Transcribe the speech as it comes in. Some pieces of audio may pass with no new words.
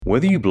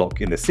Whether you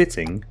block in the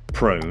sitting,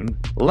 prone,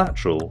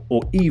 lateral,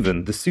 or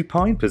even the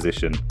supine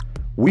position,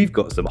 we've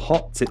got some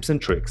hot tips and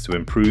tricks to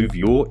improve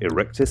your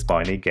erector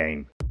spinae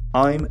game.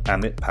 I'm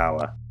Amit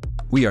Power.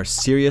 We are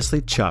seriously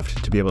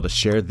chuffed to be able to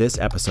share this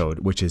episode,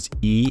 which is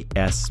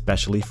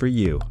especially for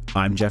you.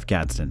 I'm Jeff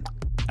Gadsden.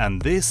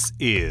 And this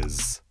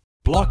is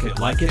Block It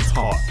Like It's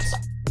Hot.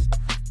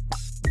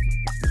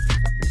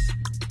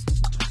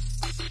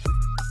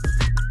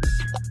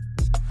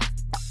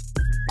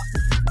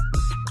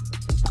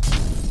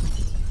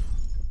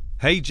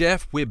 Hey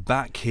Jeff, we're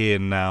back here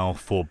now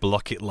for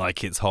Block It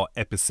Like It's Hot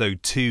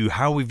episode 2.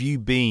 How have you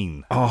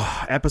been?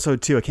 Oh,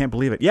 episode 2, I can't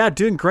believe it. Yeah,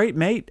 doing great,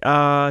 mate.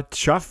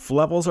 Chuff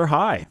levels are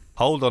high.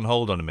 Hold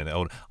on a minute.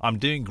 I'm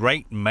doing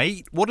great,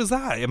 mate. What is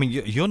that? I mean,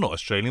 you're not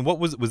Australian. What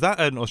was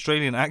that an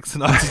Australian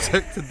accent I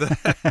detected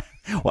there?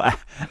 Well,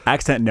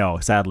 accent, no,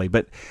 sadly.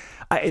 But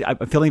I'm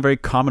feeling very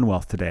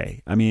Commonwealth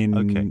today. I mean,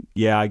 okay.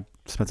 Yeah, I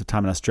spent some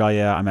time in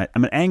Australia. I'm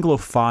an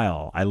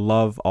Anglophile. I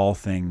love all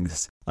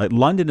things.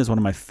 London is one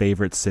of my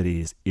favorite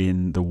cities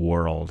in the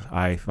world.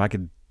 If I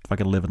could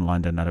live in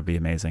London, that'd be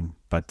amazing.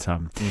 But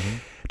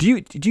do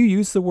you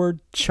use the word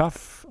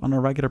chuff on a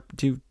regular?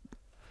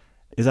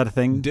 Is that a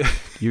thing?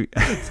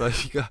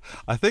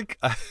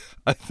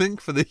 I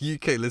think for the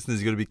UK listeners,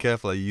 you got to be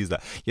careful how you use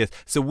that. Yes.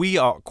 So we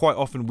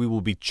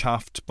will be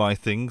chuffed by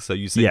things. So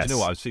you say, yes. You know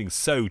what? I was feeling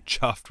so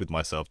chuffed with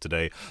myself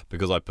today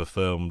because I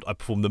performed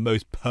the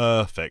most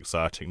perfect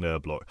sciatic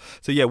nerve block.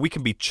 So yeah, we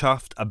can be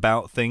chuffed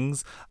about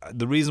things.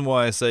 The reason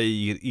why I say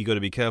you got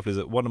to be careful is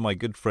that one of my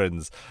good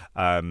friends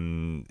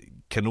can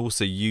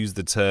also use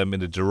the term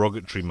in a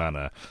derogatory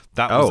manner.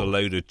 That was a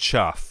load of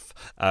chuff.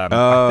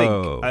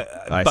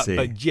 I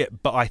see.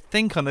 But I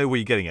think I know where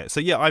you're getting at. So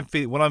yeah,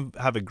 when I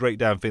have a great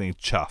day, I'm feeling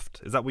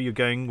chuffed. Is that where you're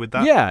going with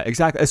that? Yeah,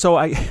 exactly. So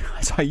I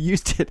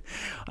used it.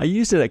 I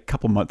used it a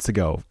couple months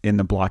ago in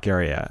the block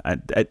area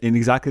in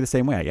exactly the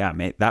same way. Yeah,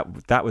 mate.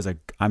 That was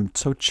I'm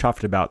so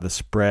chuffed about the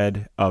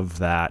spread of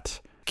that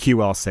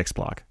QL6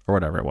 block or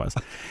whatever it was.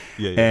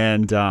 Yeah.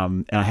 And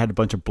I had a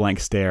bunch of blank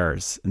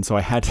stares, and so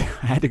I had to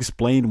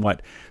explain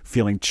what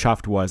feeling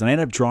chuffed was, and I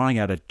ended up drawing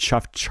out a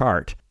chuffed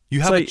chart. You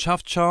have a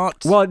chuff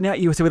chart? Well, now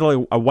you see with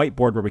a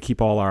whiteboard where we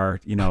keep all our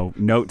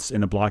notes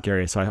in the block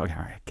area. So all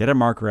right, get a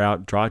marker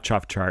out, draw a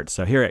chuff chart.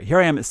 So here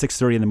I am at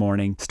 6:30 in the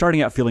morning,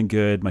 starting out feeling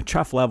good. My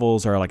chuff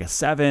levels are like a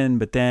 7,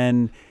 but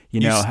then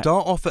you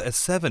start off at a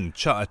 7.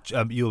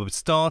 Your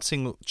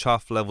starting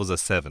chuff levels are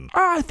 7.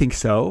 I think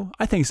so.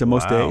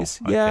 Most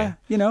days. Okay.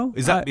 Yeah,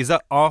 Is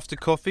that after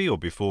coffee or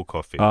before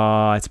coffee?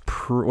 I have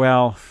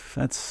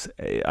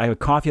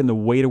coffee on the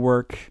way to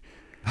work,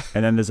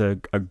 and then there's a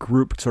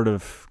group sort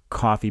of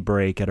coffee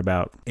break at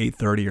about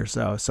 8:30 or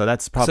so. So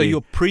that's probably... So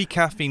your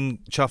pre-caffeine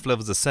chuff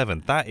levels are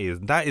 7. That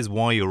is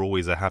why you're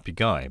always a happy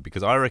guy,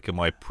 because I reckon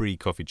my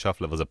pre-coffee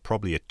chuff levels are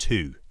probably a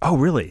 2. Oh,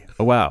 really?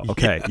 Oh, wow.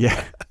 Okay.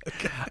 Yeah.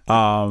 Okay.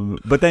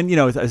 But then,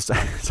 so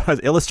I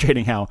was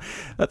illustrating how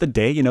at the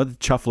day, the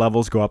chuff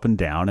levels go up and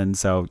down. And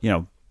so,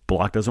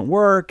 block doesn't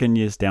work and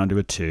it's down to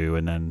a 2,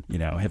 and then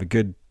have a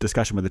good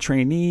discussion with the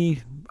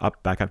trainee,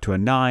 back up to a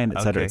 9,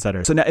 et cetera, et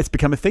cetera. So now it's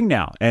become a thing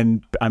now,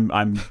 and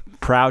I'm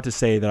proud to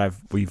say that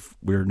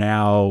we're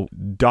now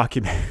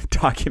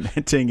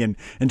documenting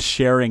and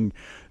sharing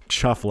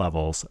chuff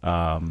levels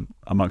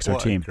amongst our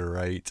team. What a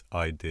great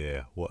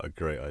idea.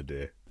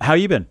 How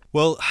you been?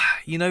 Well,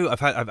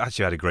 I've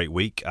actually had a great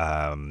week.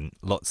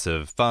 Lots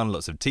of fun,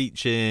 lots of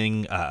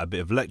teaching, a bit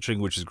of lecturing,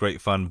 which is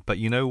great fun. But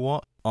you know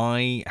what?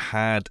 I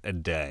had a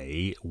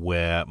day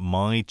where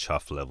my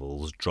chuff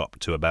levels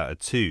dropped to about a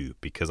 2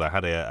 because I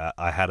had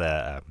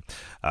a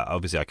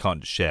obviously I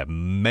can't share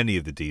many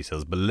of the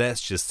details, but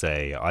let's just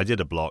say I did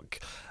a block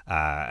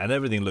and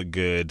everything looked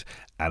good,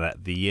 and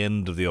at the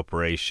end of the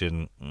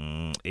operation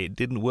it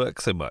didn't work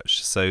so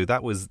much. So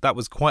that was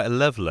quite a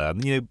leveler.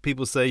 And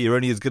people say you're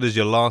only as good as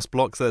your last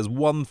block, so there's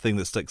one thing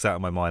that sticks out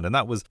in my mind, and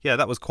that was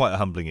quite a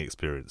humbling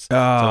experience. So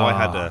I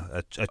had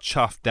a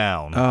chuff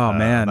down. Oh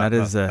man,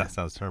 that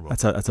sounds terrible.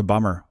 That's a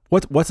bummer.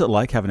 What's it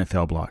like having a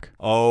fail block?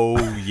 Oh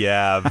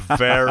yeah,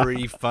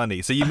 very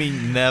funny. So you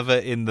mean never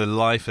in the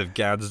life of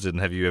Gadsden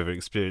have you ever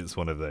experienced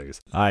one of those?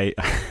 I'd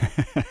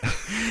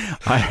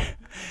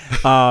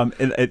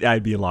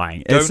be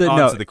lying. Don't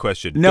answer the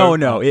question.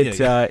 No.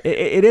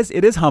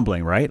 It is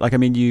humbling, right?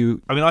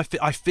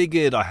 I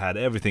figured I had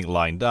everything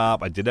lined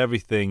up. I did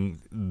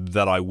everything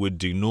that I would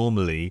do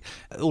normally.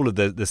 All of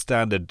the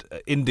standard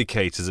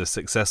indicators of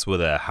success were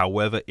there.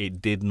 However, it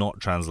did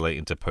not translate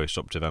into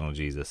post-operative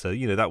analgesia. So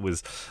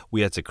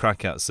we had to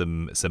crack out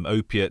some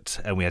opiate,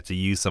 and we had to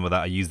use some of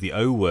that. I use the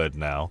O word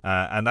now,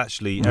 and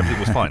actually everything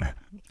was fine.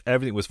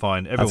 Everything was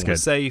fine. Everyone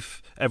was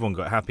safe. Everyone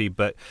got happy,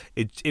 but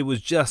it was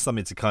just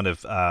something to kind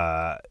of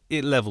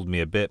it leveled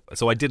me a bit.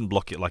 So I didn't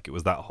block it like it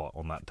was that hot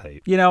on that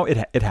tape.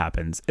 It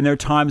happens, and there are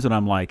times when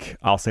I'm like,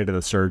 I'll say to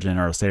the surgeon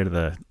or I'll say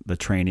to the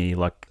trainee,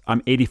 look,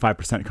 I'm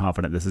 85%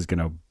 confident this is going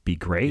to be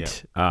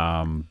great,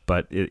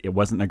 but it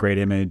wasn't a great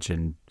image,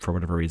 and for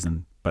whatever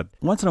reason. But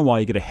once in a while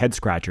you get a head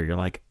scratcher. You're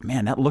like,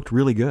 man, that looked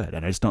really good,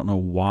 and I just don't know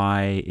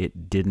why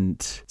it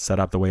didn't set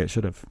up the way it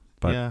should have.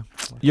 But yeah.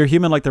 You're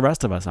human like the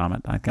rest of us,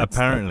 Amit.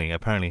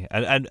 Apparently.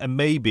 And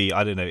maybe,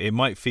 I don't know, it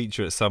might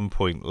feature at some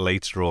point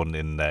later on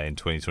in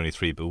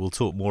 2023, but we'll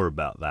talk more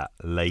about that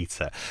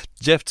later.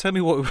 Jeff, tell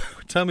me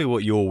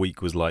what your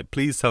week was like.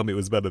 Please tell me it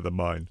was better than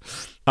mine.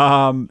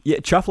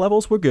 Chuff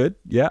levels were good.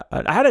 Yeah.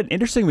 I had an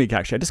interesting week,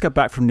 actually. I just got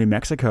back from New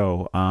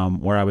Mexico,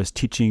 where I was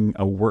teaching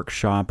a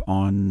workshop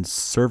on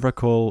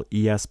cervical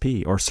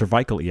ESP, or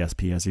cervical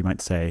ESP, as you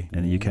might say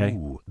in the UK.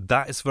 Ooh,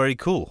 that is very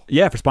cool.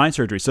 Yeah, for spine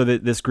surgery. So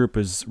this group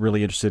is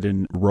really interested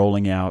in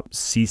rolling out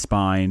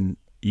C-spine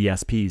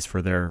ESPs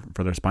for their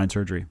spine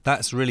surgery.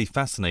 That's really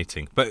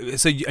fascinating. But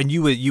so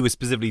you were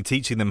specifically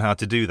teaching them how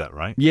to do that,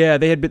 right? Yeah,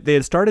 they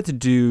had started to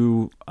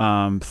do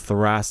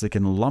thoracic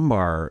and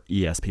lumbar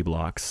ESP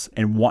blocks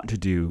and want to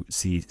do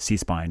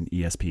C-spine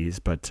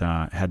ESPs, but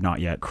had not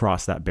yet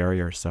crossed that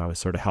barrier. So I was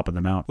sort of helping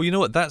them out. Well, you know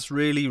what? That's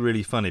really,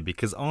 really funny,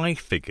 because I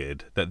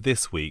figured that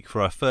this week,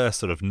 for our first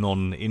sort of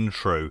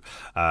non-intro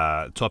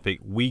topic,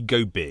 we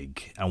go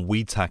big and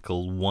we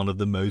tackle one of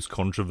the most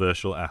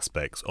controversial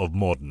aspects of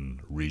modern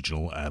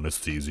regional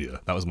anesthesia.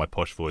 That was my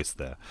posh voice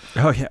there.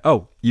 Oh, yeah.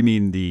 Oh, you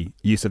mean the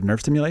use of nerve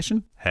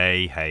stimulation?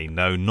 Hey,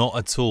 no, not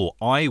at all.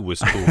 I was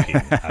talking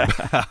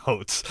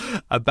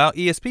about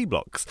ESP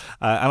blocks.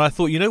 And I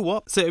thought, you know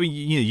what? So, I mean,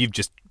 you've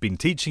just been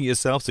teaching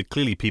yourself, so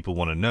clearly people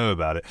want to know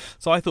about it.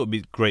 So I thought it'd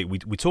be great.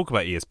 We talk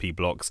about ESP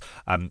blocks.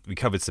 We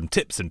covered some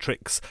tips and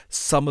tricks,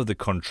 some of the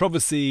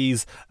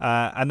controversies,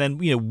 and then,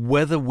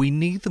 whether we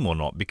need them or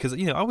not. Because,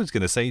 I was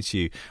going to say to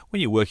you,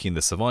 when you're working in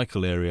the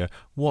cervical area,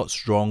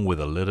 what's wrong with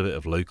a little bit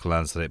of local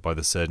anesthetic by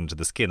the surgeon to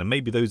the skin? And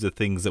maybe those are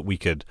things that we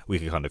could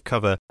kind of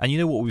cover. And you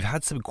know what? We've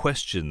had some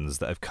questions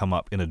that have come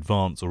up in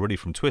advance already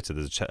from Twitter.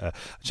 There's a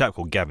chap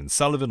called Gavin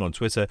Sullivan on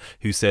Twitter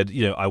who said,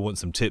 I want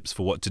some tips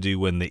for what to do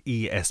when the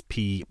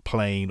ESP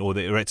plane or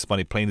the erector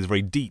spinae plane is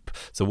very deep.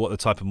 So what the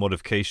type of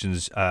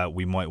modifications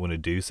we might want to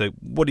do. So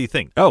what do you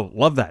think? Oh,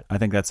 love that. I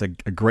think that's a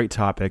great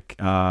topic.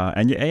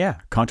 And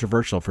yeah,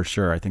 controversial for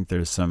sure. I think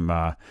there's some,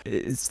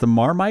 it's the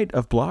Marmite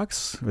of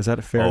blocks. Was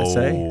that fair to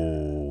say?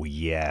 Oh,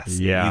 yes.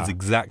 Yeah. It is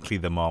exactly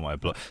the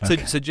Marmite block.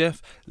 Okay. So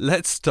Jeff,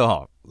 let's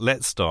start.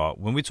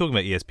 When we're talking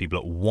about ESP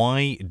block,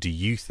 why do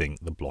you think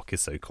the block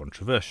is so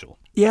controversial?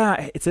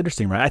 Yeah, it's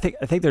interesting, right? I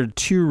think there are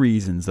two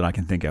reasons that I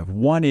can think of.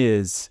 One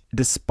is,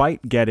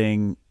 despite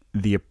getting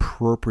the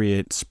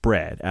appropriate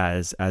spread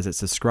as it's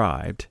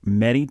described,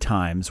 many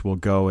times we'll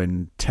go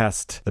and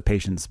test the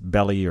patient's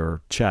belly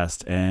or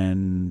chest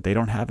and they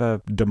don't have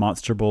a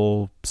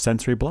demonstrable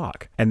sensory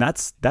block. And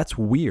that's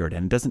weird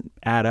and it doesn't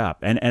add up.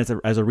 And as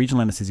a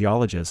regional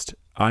anesthesiologist,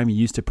 I'm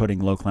used to putting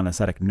local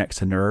anesthetic next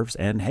to nerves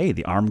and hey,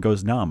 the arm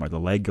goes numb or the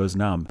leg goes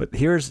numb. But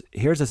here's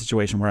a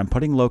situation where I'm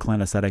putting local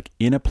anesthetic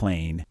in a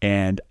plane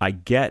and I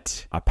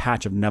get a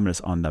patch of numbness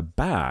on the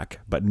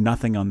back, but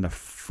nothing on the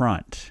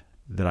front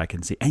that I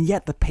can see. And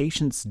yet the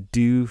patients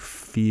do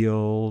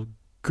feel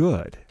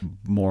good,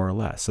 more or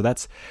less. So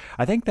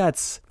I think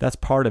that's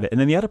part of it. And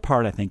then the other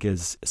part, I think,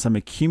 is some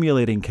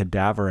accumulating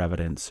cadaver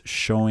evidence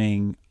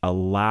showing a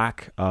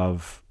lack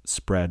of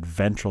spread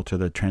ventral to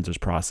the transverse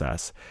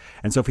process.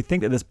 And so if we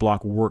think that this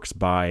block works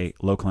by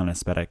local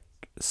anesthetic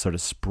sort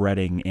of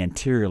spreading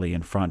anteriorly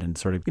in front and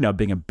sort of,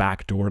 being a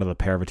back door to the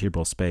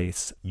paravertebral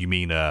space. You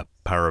mean a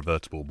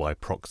paravertebral by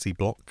proxy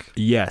block?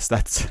 Yes,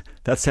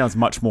 that sounds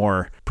much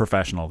more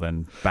professional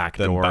than back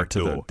door.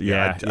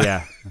 Yeah.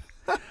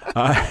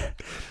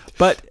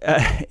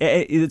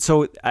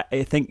 So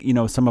I think,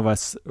 some of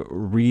us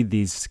read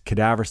these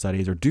cadaver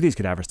studies or do these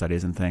cadaver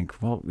studies and think,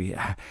 well,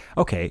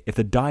 okay, if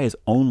the dye is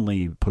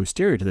only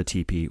posterior to the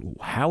TP,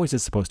 how is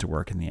this supposed to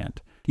work in the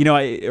end?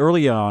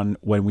 Early on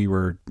when we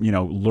were,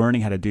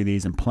 learning how to do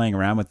these and playing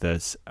around with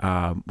this,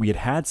 we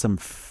had some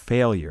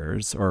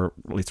failures, or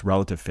at least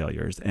relative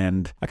failures.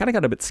 And I kind of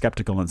got a bit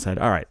skeptical and said,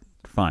 all right,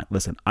 fine,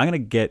 listen, I'm going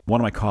to get one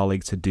of my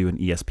colleagues to do an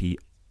ESP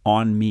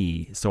on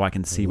me so I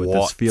can see what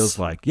this feels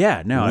like.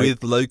 Yeah, no.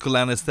 With local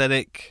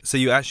anesthetic? So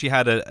you actually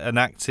had an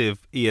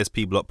active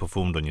ESP block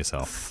performed on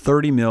yourself?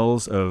 30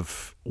 mils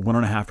of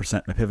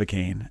 1.5%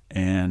 mepivacaine.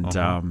 And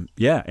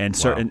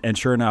and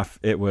sure enough,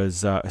 it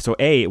was,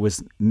 it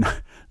was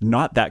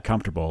not that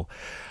comfortable.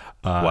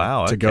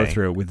 To go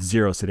through with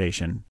zero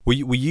sedation. Were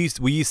you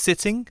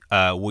sitting?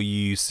 Were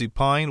you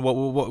supine?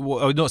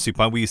 What? Not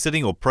supine. Were you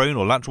sitting or prone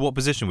or lateral? What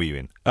position were you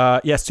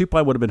in?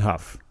 Supine would have been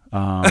Huff.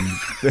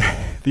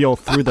 The old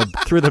through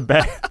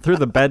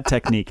the bed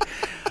technique.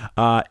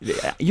 I've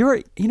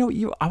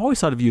always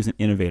thought of you as an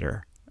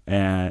innovator,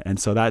 and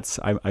so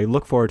I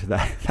look forward to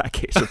that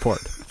case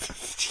report.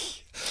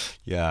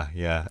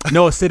 Yeah.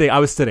 No, I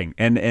was sitting,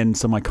 and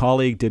so my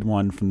colleague did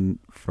one from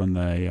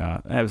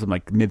the it was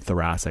like mid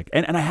thoracic,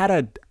 and I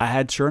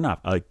had sure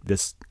enough like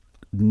this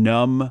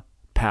numb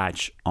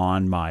patch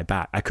on my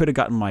back. I could have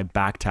gotten my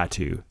back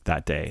tattoo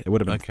that day. It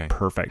would have been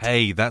perfect.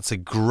 Hey, that's a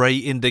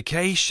great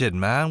indication,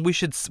 man. We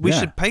should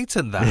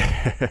patent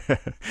that.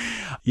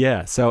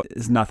 Yeah, so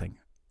it's nothing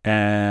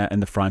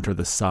in the front or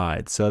the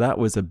side. So that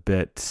was a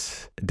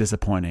bit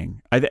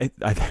disappointing. I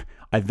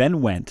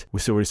then went,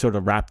 so we sort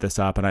of wrapped this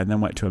up, and I then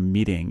went to a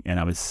meeting,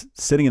 and I was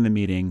sitting in the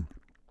meeting,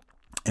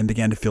 and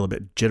began to feel a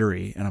bit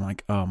jittery. And I'm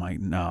like, oh my,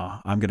 no,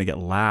 I'm going to get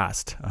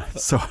last.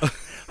 So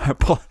I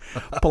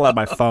pull out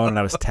my phone and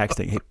I was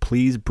texting, hey,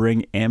 please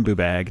bring Ambu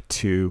bag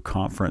to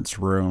conference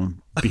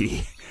room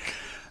B.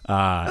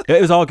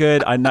 It was all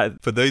good.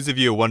 For those of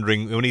you who are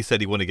wondering, when he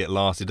said he wanted to get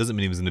last, it doesn't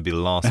mean he was going to be the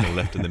last or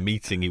left in the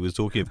meeting. He was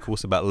talking, of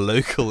course, about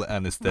local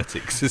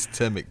anesthetic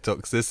systemic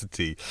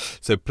toxicity.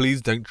 So please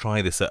don't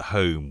try this at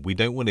home. We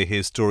don't want to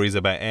hear stories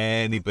about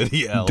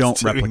anybody else. Don't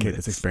replicate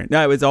this experience.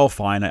 No, it was all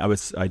fine.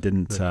 I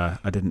didn't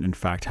in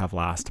fact have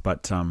last,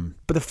 but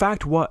the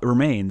fact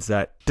remains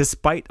that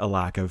despite a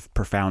lack of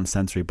profound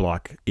sensory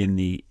block in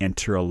the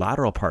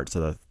anterolateral parts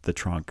of the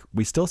trunk,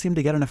 we still seem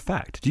to get an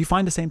effect. Do you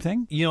find the same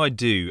thing? I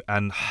do,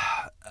 and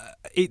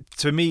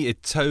to me,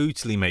 it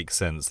totally makes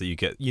sense that you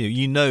get,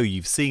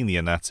 you've seen the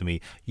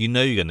anatomy, you're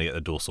going to get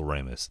the dorsal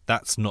ramus.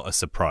 That's not a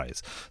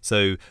surprise.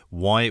 So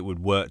why it would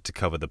work to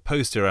cover the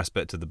posterior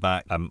aspect of the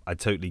back, I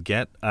totally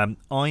get.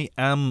 I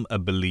am a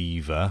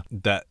believer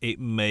that it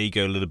may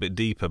go a little bit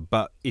deeper,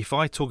 but if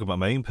I talk about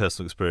my own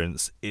personal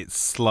experience, it's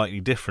slightly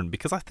different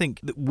because I think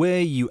that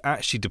where you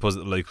actually deposit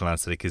the local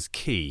anesthetic is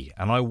key,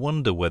 and I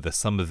wonder whether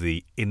some of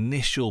the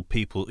initial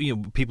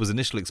people's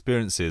initial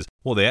experiences,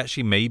 what they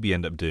actually maybe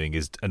end up doing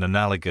is an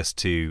analogous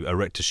to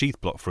erector sheath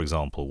block, for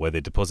example, where they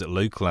deposit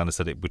local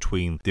anesthetic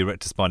between the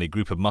erector spinae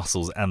group of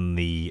muscles and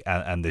the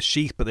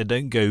sheath, but they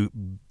don't go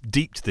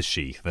deep to the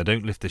sheath. They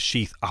don't lift the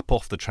sheath up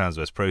off the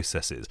transverse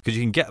processes, because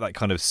you can get that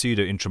kind of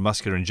pseudo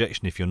intramuscular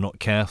injection if you're not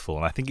careful.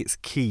 And I think it's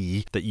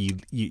key that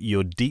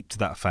you're deep to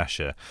that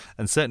fascia.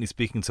 And certainly,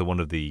 speaking to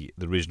one of the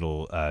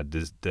original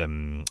authors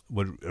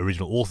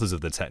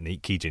of the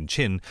technique, Ki-Jin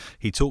Chin,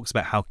 he talks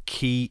about how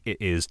key it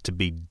is to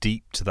be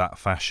deep to that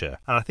fascia.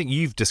 And I think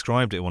you've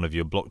described it in one of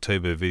your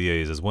Blocktober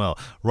videos as well.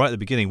 Right at the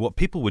beginning, what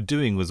people were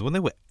doing was when they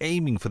were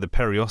aiming for the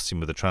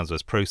periosteum of the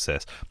transverse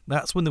process,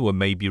 that's when they were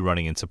maybe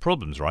running into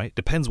problems, right?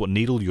 Depends what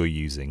needle you're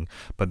using,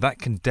 but that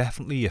can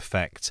definitely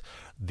affect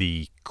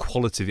the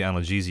quality of the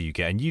analgesia you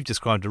get. And you've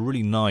described a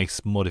really nice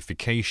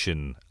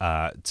modification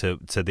to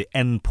the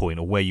end point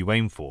or where you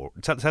aim for.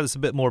 Tell us a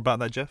bit more about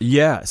that, Jeff.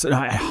 Yeah, so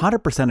I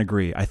 100%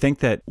 agree. I think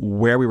that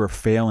where we were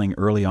failing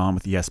early on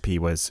with ESP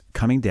was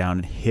coming down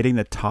and hitting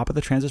the top of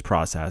the transverse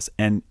process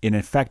and in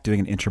effect doing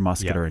an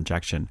intramuscular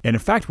injection. And in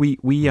fact, we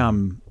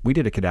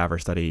did a cadaver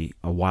study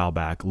a while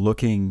back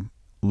looking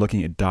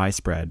at dye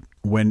spread.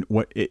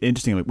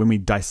 Interestingly, when we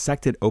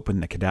dissected open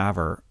the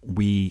cadaver,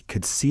 we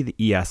could see the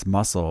ES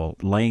muscle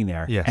laying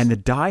there. Yes. And the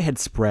dye had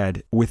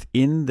spread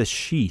within the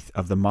sheath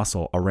of the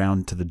muscle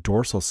around to the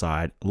dorsal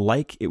side,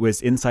 like it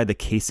was inside the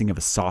casing of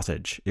a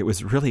sausage. It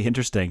was really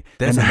interesting.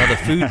 There's another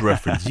food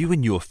reference. You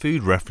and your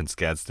food reference,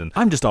 Gadsden.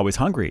 I'm just always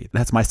hungry.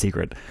 That's my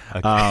secret.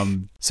 Okay.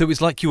 So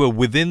it's like you were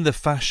within the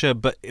fascia,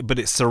 but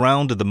it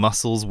surrounded the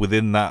muscles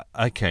within that.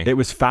 Okay. It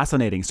was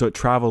fascinating. So it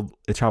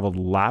traveled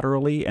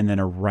laterally and then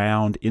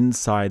around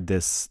inside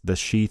the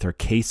sheath or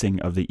casing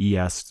of the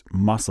ES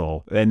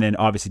muscle, and then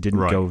obviously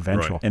didn't go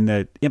ventral. Right. And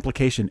the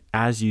implication,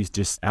 as you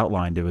just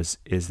outlined,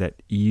 is that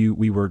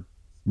we were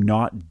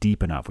not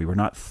deep enough. We were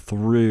not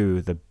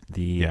through the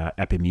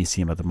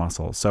epimysium of the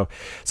muscle. So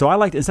I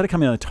liked, instead of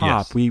coming on the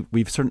top,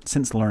 we've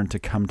since learned to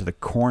come to the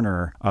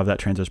corner of that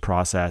transverse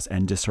process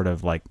and just sort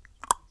of like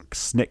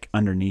snick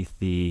underneath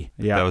the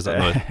That was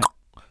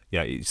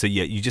Yeah, so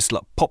you just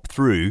like pop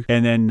through,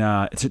 and then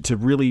to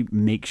really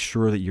make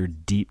sure that you're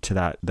deep to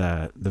that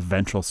the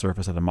ventral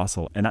surface of the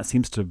muscle, and that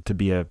seems to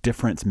be a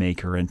difference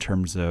maker in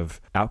terms of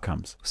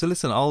outcomes. So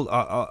listen, I'll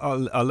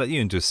let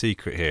you into a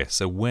secret here.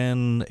 So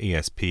when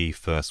ESP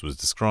first was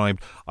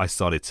described, I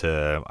started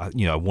to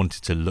I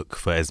wanted to look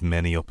for as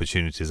many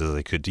opportunities as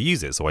I could to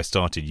use it. So I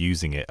started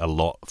using it a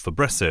lot for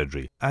breast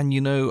surgery, and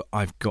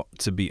I've got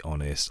to be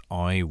honest,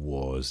 I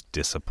was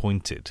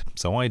disappointed.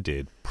 So I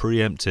did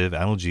preemptive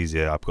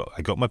analgesia.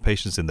 I got my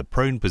patients in the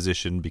prone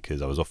position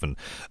because I was often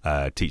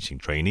teaching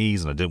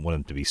trainees, and I didn't want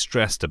them to be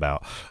stressed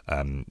about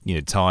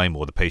time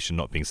or the patient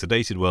not being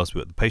sedated well. So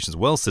we got the patients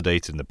well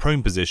sedated in the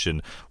prone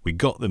position. We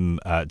got them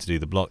to do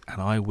the block,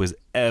 and I was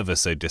ever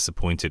so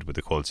disappointed with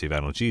the quality of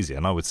analgesia.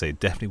 And I would say it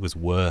definitely was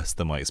worse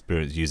than my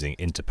experience using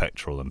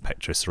interpectoral and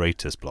pectoris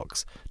serratus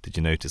blocks. Did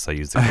you notice I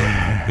used the correct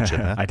language in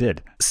there? I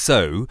did.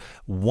 So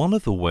one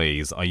of the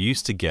ways I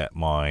used to get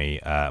my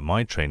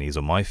trainees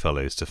or my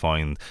fellows to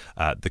find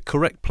the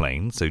correct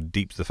plane, so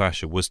deep to the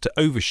fascia, was to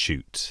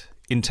overshoot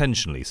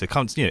intentionally. So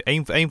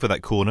aim for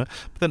that corner,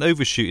 but then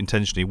overshoot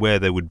intentionally where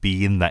there would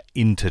be in that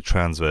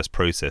intertransverse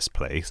process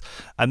place,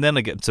 and then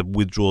I get to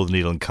withdraw the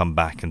needle and come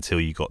back until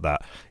you got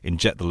that,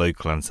 inject the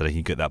local anesthetic,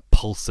 you get that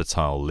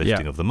pulsatile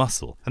lifting of the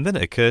muscle. And then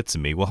it occurred to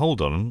me, well, hold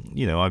on,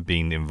 I've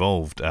been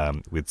involved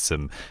with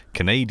some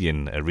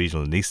Canadian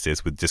regional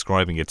anaesthetists with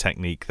describing a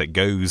technique that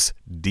goes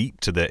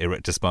deep to the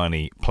erector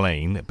spinae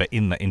plane, but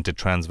in that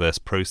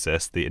intertransverse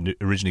process,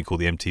 originally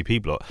called the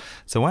MTP block.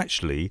 So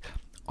actually,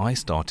 I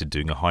started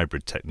doing a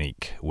hybrid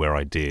technique where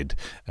I did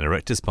an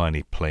erector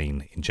spinae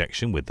plane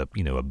injection with a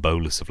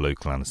bolus of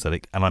local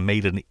anaesthetic, and I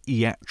made an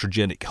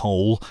iatrogenic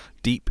hole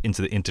deep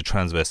into the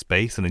intertransverse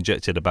space and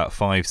injected about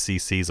 5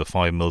 cc's or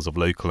 5 mils of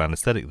local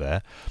anaesthetic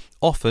there.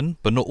 Often,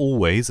 but not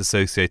always,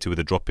 associated with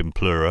a drop in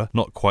pleura,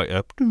 not quite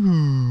a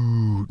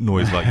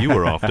noise like you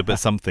were after, but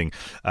something,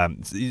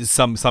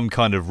 some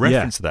kind of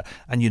reference to that.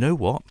 And you know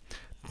what?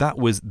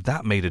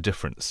 That made a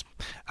difference,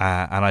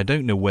 and I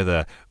don't know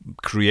whether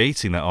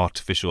creating that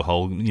artificial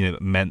hole,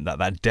 meant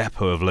that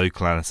depot of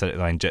local anaesthetic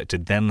that I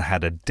injected then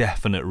had a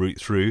definite route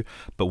through.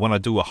 But when I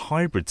do a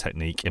hybrid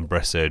technique in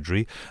breast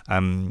surgery,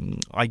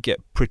 I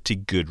get pretty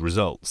good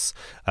results.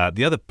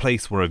 The other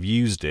place where I've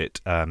used it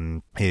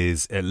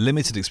is a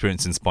limited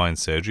experience in spine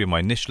surgery. My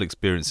initial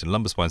experience in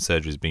lumbar spine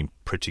surgery has been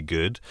pretty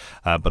good,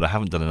 but I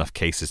haven't done enough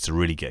cases to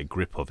really get a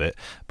grip of it.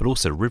 But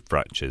also rib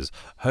fractures.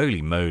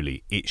 Holy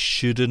moly, it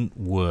shouldn't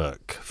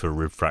work for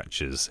rib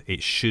fractures.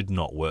 It should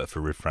not work for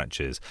rib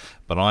fractures.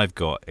 But I've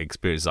got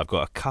experience. I've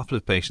got a couple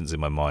of patients in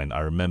my mind I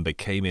remember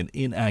came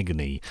in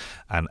agony,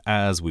 and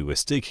as we were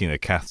sticking the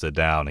catheter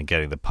down and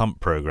getting the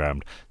pump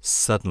programmed,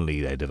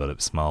 suddenly they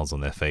developed smiles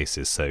on their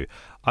faces. So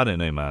I don't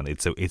know, man.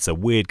 It's a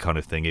weird kind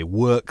of thing. It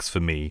works for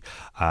me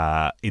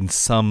in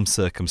some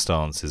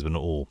circumstances, but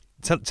not all.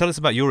 Tell us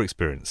about your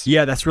experience.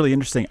 Yeah, that's really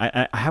interesting.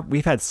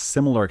 We've had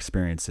similar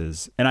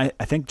experiences, and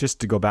I think just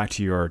to go back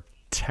to your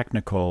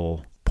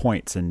technical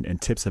points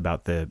and tips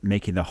about the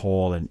making the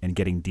hole and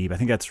getting deep, I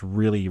think that's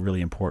really,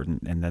 really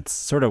important. And that's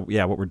sort of,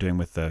 what we're doing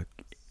with the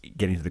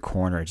getting to the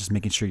corner, just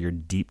making sure you're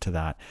deep to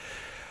that.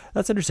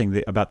 That's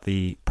interesting about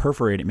the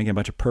perforating, making a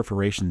bunch of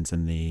perforations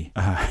in the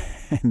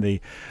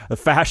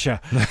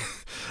fascia.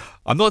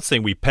 I'm not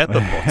saying we pet the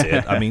pot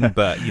it. I mean,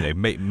 but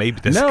maybe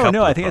there's a couple.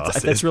 No. I think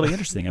that's really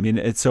interesting. I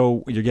mean,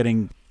 so you're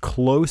getting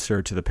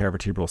closer to the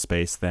paravertebral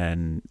space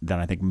than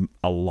I think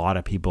a lot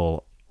of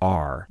people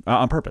are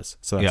on purpose.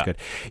 So that's good.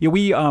 Yeah,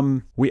 we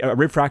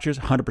rib fractures,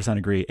 100%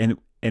 agree.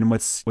 And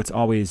what's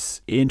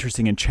always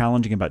interesting and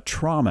challenging about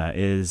trauma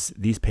is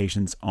these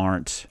patients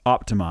aren't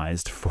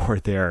optimized for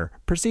their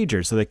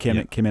procedures. So they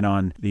come in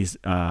on these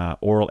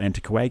oral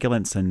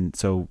anticoagulants, and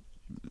so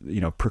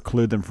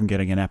preclude them from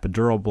getting an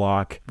epidural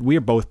block. We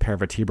are both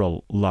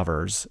paravertebral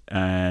lovers,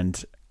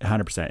 and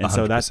 100%. And 100%.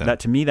 So that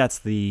to me, that's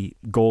the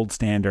gold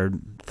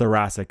standard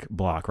thoracic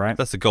block, right?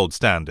 That's the gold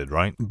standard,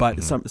 right?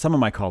 But some of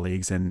my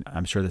colleagues, and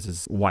I'm sure this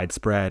is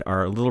widespread,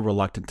 are a little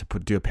reluctant to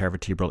do a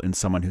paravertebral in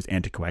someone who's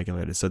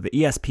anticoagulated. So the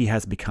ESP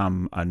has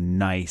become a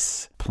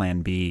nice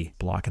plan B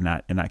block in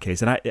that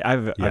case. And I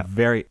have a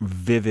very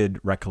vivid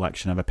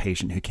recollection of a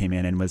patient who came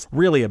in and was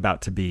really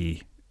about to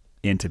be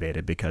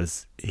intubated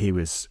because he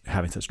was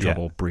having such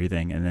trouble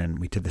breathing, and then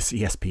we did this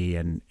ESP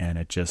and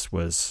it just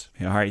was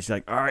all right. He's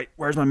like, all right,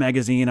 where's my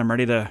magazine? I'm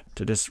ready to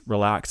just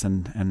relax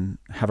and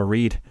have a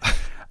read.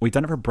 We've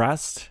done it for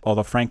breast,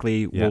 although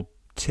frankly we'll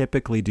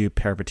typically do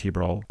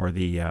paravertebral or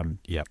the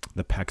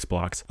PEX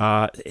blocks.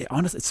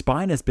 Honestly,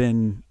 spine has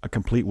been a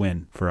complete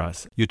win for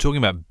us. You're talking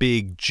about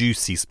big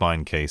juicy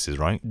spine cases,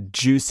 right?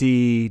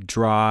 Juicy,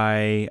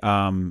 dry.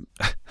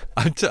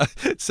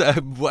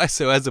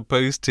 So as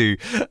opposed to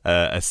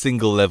a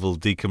single level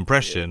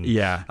decompression,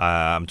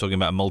 I'm talking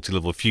about a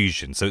multi-level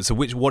fusion. So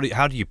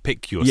how do you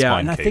pick your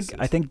spine cases?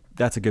 I think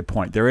that's a good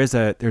point. There's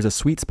a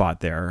sweet spot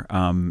there.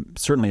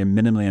 Certainly a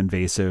minimally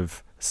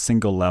invasive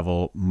single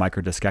level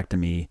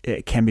microdiscectomy.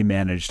 It can be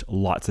managed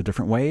lots of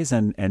different ways,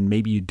 and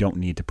maybe you don't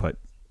need to put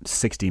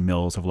 60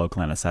 mils of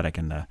local anesthetic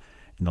in the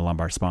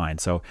lumbar spine.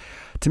 So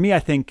to me, I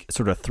think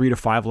sort of 3 to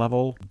 5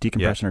 level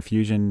decompression or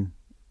fusion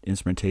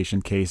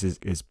instrumentation case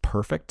is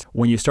perfect.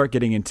 When you start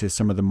getting into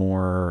some of the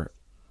more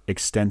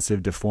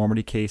extensive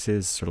deformity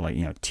cases, sort of like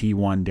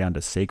T1 down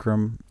to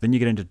sacrum, then you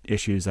get into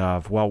issues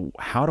of, well,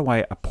 how do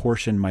I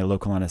apportion my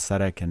local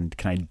anesthetic, and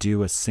can I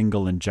do a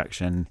single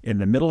injection in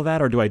the middle of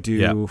that, or do I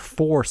do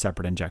 4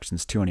 separate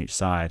injections, 2 on each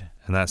side?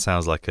 And that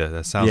sounds like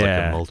a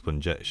multiple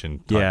injection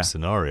type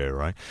scenario,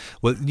 right?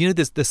 Well,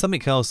 there's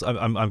something else.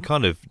 I'm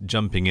kind of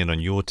jumping in on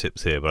your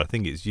tips here, but I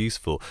think it's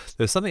useful.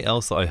 There's something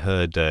else that I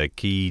heard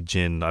Ki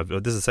Jin.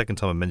 This is the second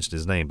time I mentioned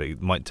his name, but it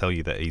might tell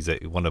you that he's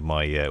one of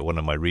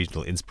my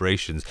regional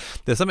inspirations.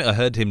 There's something I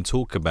heard him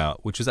talk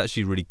about, which was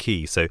actually really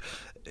key. So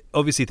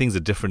obviously things are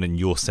different in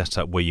your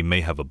setup where you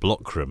may have a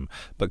block room,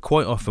 but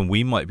quite often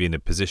we might be in a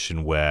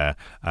position where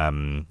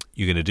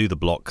you're going to do the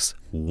blocks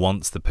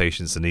once the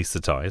patient's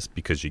anaesthetized,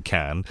 because you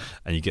can,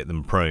 and you get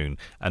them prone.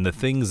 And the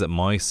things that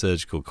my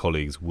surgical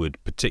colleagues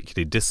would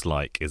particularly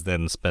dislike is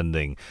then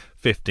spending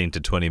 15 to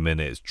 20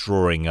 minutes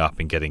drawing up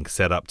and getting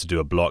set up to do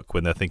a block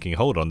when they're thinking,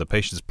 hold on, the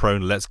patient's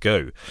prone, let's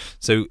go.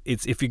 So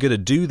if you're going to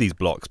do these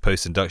blocks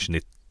post-induction,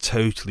 it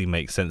totally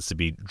makes sense to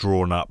be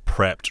drawn up,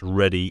 prepped,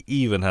 ready,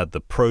 even had the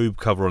probe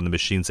cover on the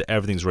machine, so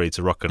everything's ready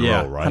to rock and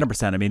roll, right?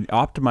 100%. I mean,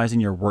 optimizing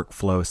your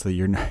workflow so that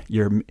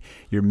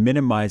you're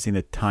minimizing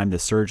the time the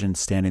surgeon's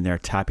standing there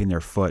tapping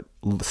their foot,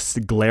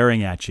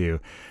 glaring at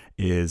you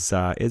is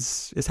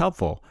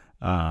helpful.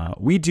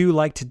 We do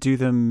like to do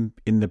them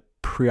in the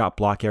pre-op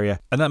block area.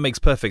 And that makes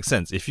perfect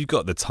sense. If you've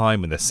got the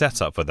time and the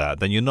setup for that,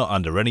 then you're not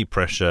under any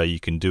pressure. You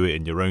can do it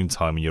in your own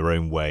time, in your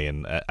own way,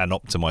 and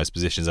optimize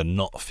positions and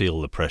not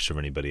feel the pressure of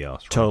anybody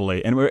else. Right?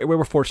 Totally. And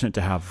we're fortunate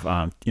to have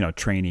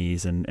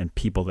trainees and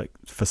people that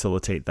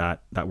facilitate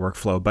that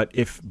workflow.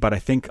 But I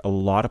think a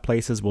lot of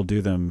places will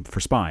do them for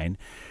spine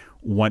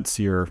once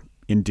you're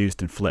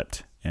induced and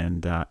flipped.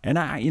 And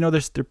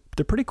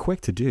they're pretty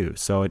quick to do,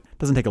 so it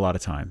doesn't take a lot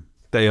of time.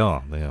 They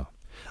are.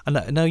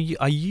 And now,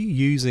 are you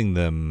using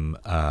them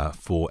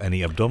for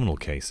any abdominal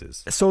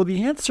cases? So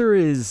the answer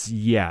is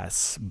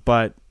yes,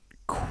 but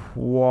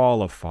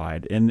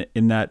qualified in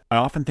that I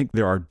often think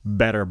there are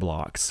better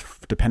blocks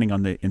depending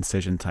on the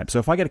incision type. So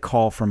if I get a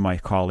call from my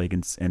colleague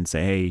and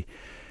say, hey,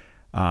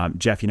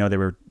 Jeff, they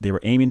were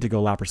aiming to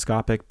go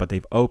laparoscopic, but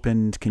they've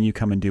opened. Can you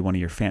come and do one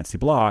of your fancy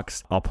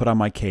blocks? I'll put on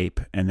my cape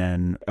and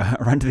then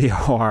run to the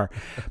OR.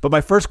 But my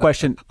first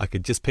question... I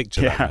could just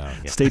picture that now.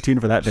 Yeah. Stay tuned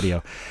for that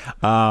video.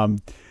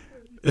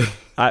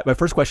 My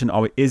first question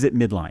always, is it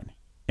midline?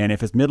 And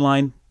if it's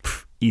midline,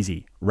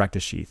 easy,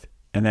 rectus sheath.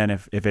 And then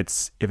if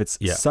it's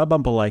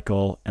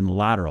subumbilical and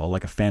lateral,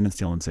 like a fan and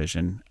steel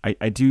incision,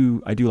 I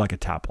do like a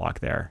tap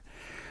block there.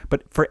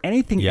 But for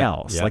anything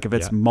else, like if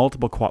it's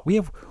multiple quad, we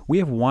have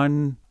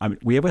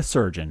a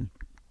surgeon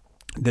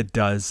that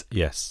does we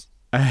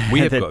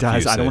have got a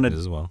few I don't want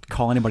as well. to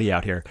call anybody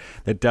out here,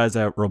 that does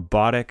a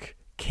robotic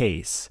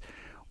case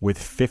with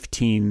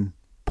 15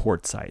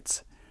 port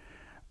sites.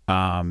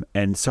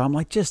 And so I'm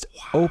like, just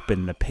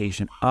open the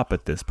patient up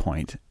at this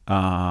point.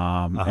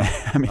 How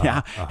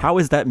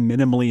is that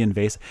minimally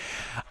invasive?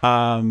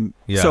 So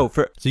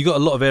you got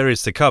a lot of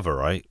areas to cover,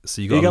 right?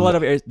 So you got a lot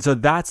of areas. So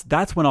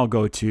that's when I'll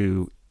go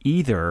to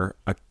either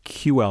a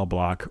QL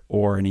block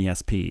or an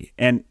ESP.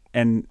 And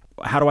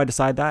how do I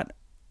decide that?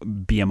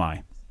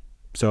 BMI.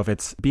 So if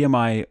it's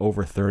BMI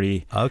over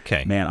 30,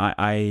 man,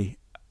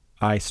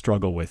 I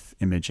struggle with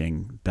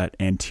imaging that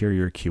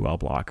anterior QL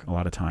block a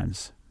lot of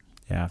times.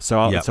 Yeah. So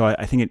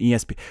I think an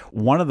ESP,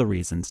 one of the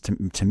reasons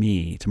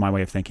to my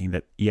way of thinking,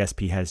 that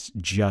ESP has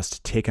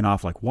just taken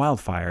off like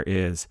wildfire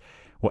is,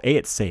 well, A,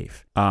 it's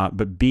safe,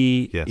 but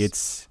B,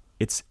 it's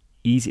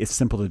easy, it's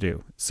simple to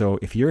do. So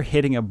if you're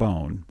hitting a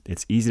bone,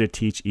 it's easy to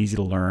teach, easy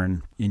to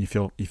learn, and you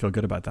feel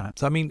good about that.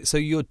 So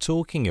you're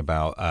talking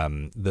about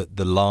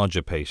the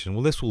larger patient.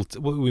 Well,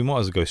 we might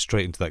as well go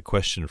straight into that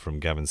question from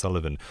Gavin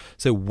Sullivan.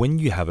 So when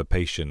you have a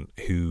patient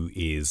who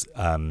is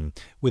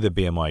with a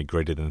BMI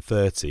greater than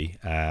 30,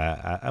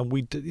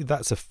 and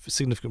that's a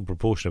significant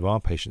proportion of our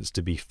patients,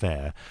 to be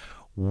fair.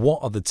 What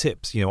are the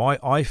tips?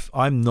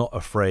 I'm not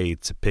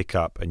afraid to pick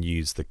up and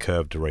use the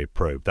curved array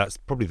probe. That's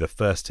probably the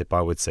first tip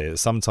I would say. That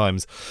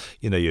sometimes,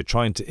 you're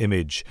trying to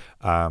image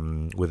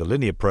with a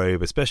linear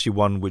probe, especially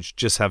one which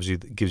just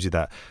gives you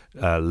that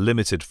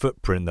limited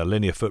footprint, that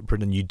linear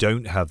footprint, and you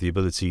don't have the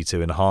ability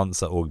to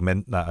enhance that,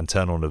 augment that, and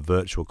turn on a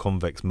virtual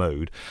convex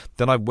mode.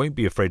 Then I won't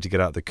be afraid to get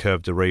out the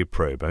curved array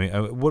probe. I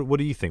mean, what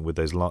do you think with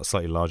those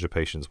slightly larger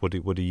patients? What do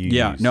you use?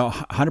 Yeah, no,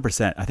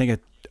 100%. I think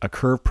a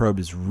curved probe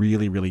is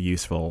really, really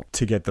useful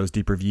to get those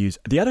deeper views.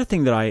 The other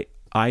thing that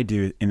I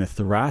do in the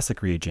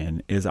thoracic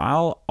region is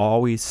I'll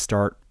always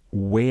start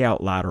way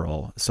out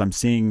lateral. So I'm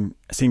seeing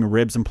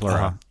ribs and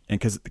pleura, and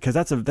because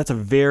that's a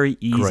very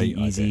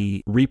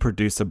easy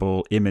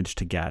reproducible image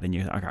to get. And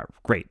okay,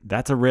 great,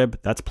 that's a rib,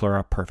 that's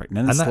pleura, perfect.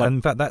 And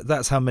in fact,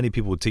 that's how many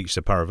people teach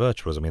the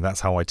paravertebrals. I mean,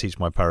 that's how I teach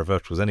my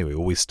paravertebrals anyway.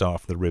 Always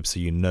start from the rib, so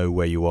you know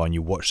where you are, and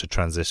you watch the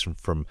transition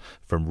from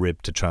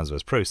rib to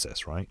transverse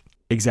process, right?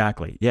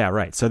 Exactly. Yeah,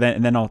 right. So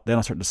then I'll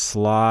start to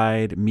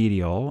slide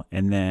medial,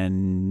 and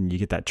then you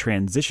get that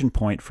transition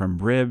point from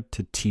rib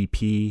to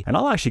TP. And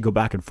I'll actually go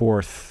back and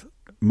forth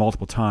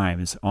multiple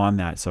times on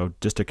that. So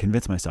just to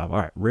convince myself, all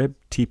right, rib,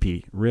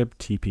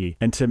 TP.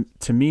 And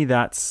to me,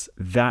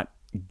 that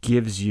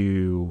gives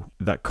you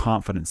that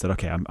confidence that,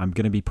 okay, I'm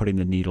going to be putting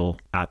the needle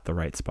at the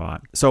right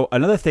spot. So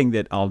another thing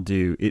that I'll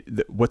do,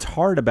 what's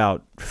hard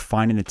about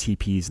finding the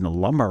TPs in the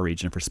lumbar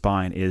region for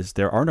spine is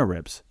there are no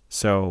ribs.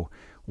 So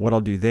what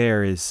I'll do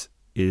there is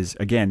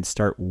again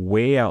start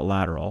way out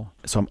lateral,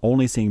 so I'm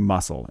only seeing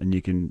muscle,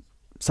 and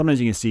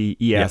sometimes you can see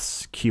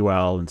ES,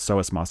 QL, and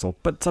psoas muscle,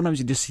 but sometimes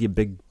you just see a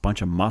big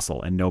bunch of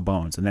muscle and no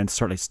bones, and then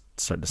start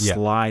to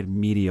slide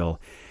medial,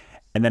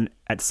 and then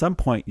at some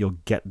point you'll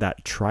get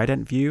that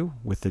trident view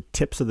with the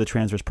tips of the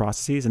transverse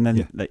processes, and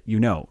then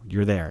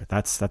you're there.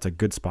 That's a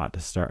good spot to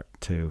start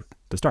to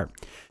start.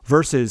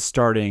 Versus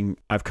starting,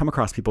 I've come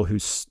across people who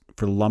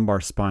for lumbar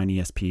spine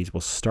ESPs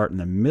will start in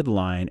the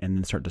midline and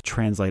then start to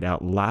translate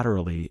out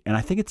laterally. And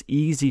I think it's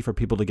easy for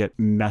people to get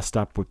messed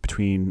up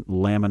between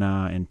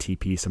lamina and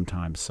TP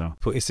sometimes. So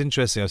it's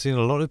interesting. I've seen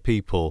a lot of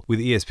people with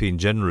ESP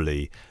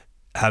generally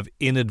have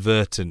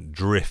inadvertent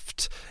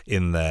drift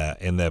in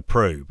their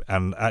probe,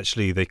 and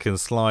actually they can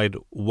slide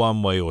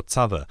one way or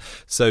t'other.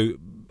 So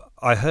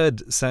I heard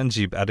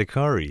Sanjeev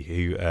Adhikari,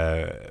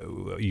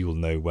 who you will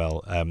know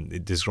well,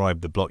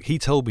 describe the block. He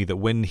told me that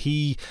when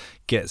he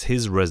gets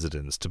his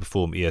residents to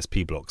perform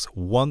ESP blocks,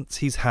 once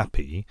he's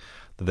happy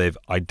that they've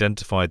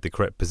identified the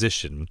correct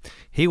position,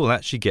 he will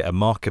actually get a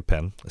marker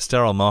pen, a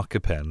sterile marker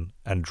pen,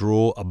 and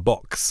draw a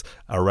box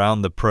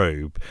around the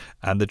probe.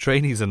 And the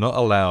trainees are not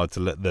allowed to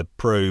let the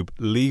probe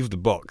leave the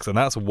box. And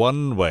that's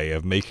one way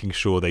of making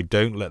sure they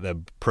don't let their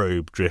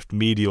probe drift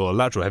medial or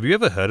lateral. Have you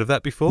ever heard of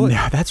that before?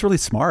 Yeah, that's really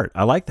smart.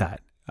 I like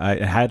that. I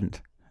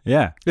hadn't.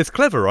 Yeah. It's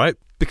clever, right?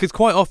 Because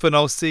quite often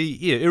I'll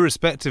see,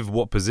 irrespective of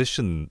what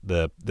position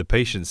the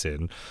patient's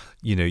in,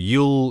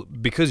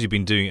 because you've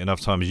been doing it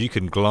enough times, you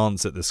can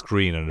glance at the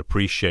screen and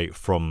appreciate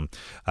from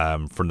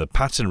the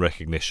pattern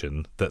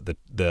recognition that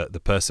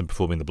the person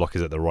performing the block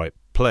is at the right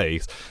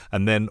place.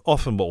 And then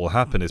often what will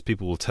happen is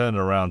people will turn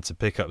around to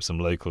pick up some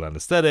local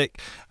anesthetic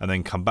and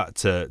then come back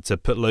to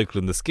put local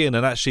in the skin,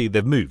 and actually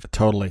they've moved.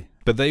 Totally.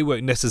 But they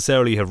won't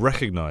necessarily have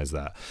recognized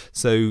that.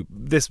 So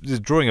this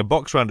drawing a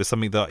box around is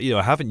something that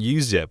I haven't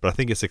used yet, but I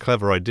think it's a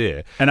clever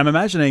idea. And I'm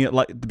imagining it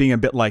like being a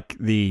bit like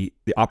the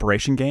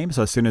operation game.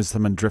 So as soon as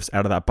someone drifts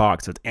out of that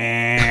box, it's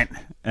yeah,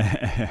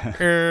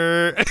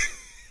 that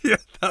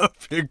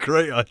would be a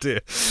great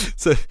idea.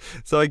 So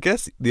I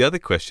guess the other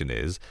question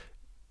is,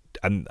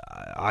 and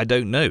I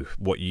don't know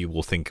what you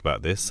will think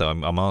about this, so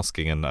I'm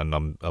asking, and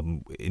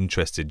I'm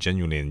interested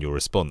genuinely in your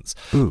response.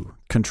 Ooh,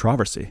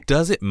 controversy.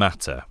 Does it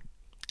matter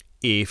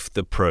if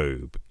the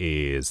probe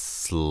is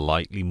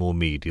slightly more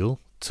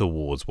medial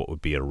towards what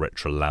would be a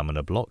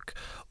retrolaminar block,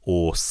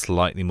 or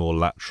slightly more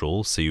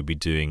lateral, so you'll be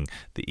doing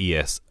the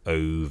ES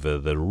over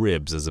the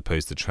ribs as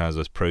opposed to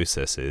transverse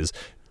processes?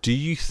 Do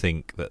you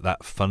think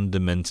that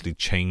fundamentally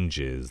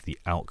changes the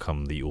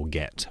outcome that you'll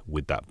get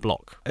with that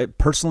block?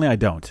 Personally, I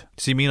don't.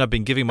 So you mean I've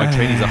been giving my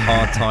trainees a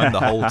hard time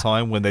the whole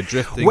time when they're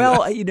drifting?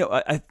 Well,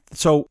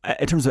 so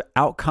in terms of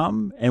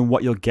outcome and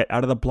what you'll get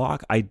out of the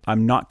block,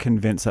 I'm not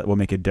convinced that will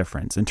make a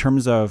difference. In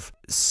terms of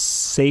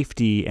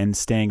safety and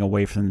staying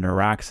away from the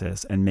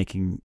neuraxis and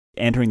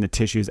entering the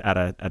tissues at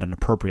an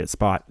appropriate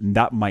spot,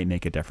 that might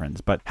make a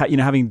difference. But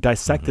having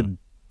dissected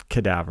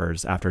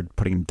cadavers after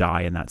putting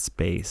dye in that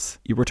space,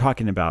 you were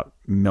talking about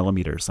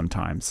millimeters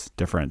sometimes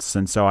difference,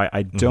 and so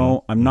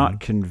I'm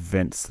not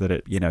convinced that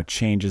it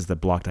changes the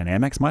block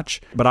dynamics much.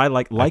 But I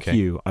like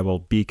you, I will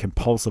be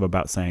compulsive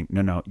about saying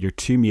no, you're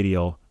too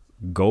medial,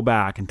 go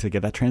back and to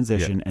get that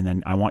transition, and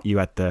then I want you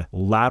at the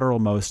lateral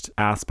most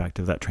aspect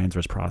of that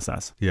transverse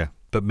process. Yeah.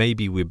 But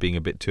maybe we're being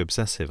a bit too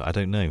obsessive. I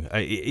don't know.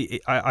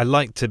 I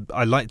like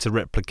to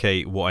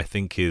replicate what I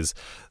think is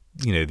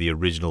the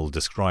original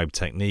described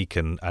technique,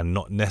 and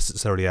not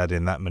necessarily add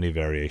in that many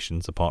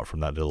variations apart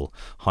from that little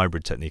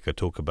hybrid technique I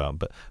talk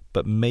about.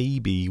 But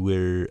maybe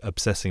we're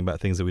obsessing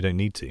about things that we don't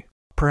need to.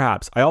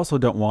 Perhaps. I also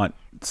don't want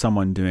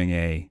someone doing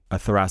a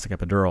thoracic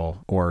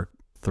epidural or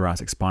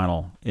thoracic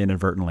spinal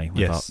inadvertently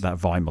without that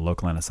volume of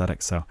local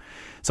anesthetic. So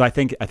I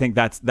think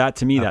that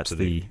to me,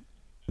 Absolutely. That's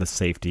the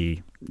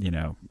safety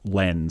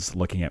lens,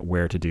 looking at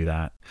where to do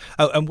that.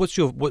 Oh, and what's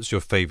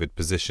your favorite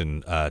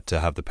position to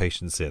have the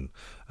patients in?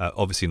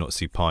 Obviously not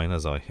supine,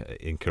 as I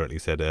incorrectly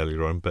said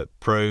earlier on, but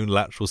prone,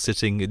 lateral,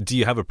 sitting. Do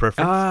you have a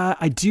preference?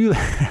 I do.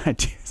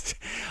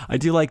 I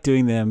do like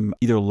doing them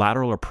either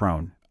lateral or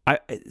prone.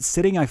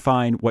 Sitting, I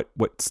find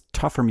what's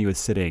tough for me with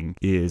sitting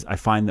is I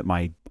find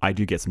that I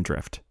do get some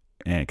drift,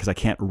 because I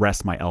can't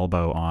rest my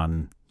elbow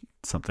on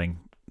something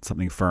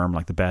firm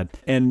like the bed.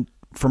 And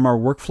from our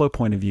workflow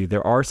point of view,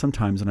 there are some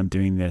times when I'm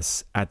doing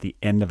this at the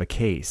end of a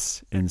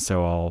case, and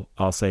so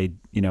I'll say,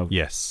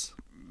 yes,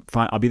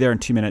 fine, I'll be there in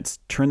 2 minutes.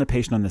 Turn the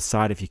patient on the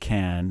side if you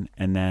can,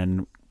 and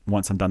then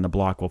once I'm done the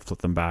block, we'll flip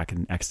them back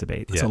and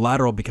extubate. Yeah. So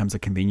lateral becomes a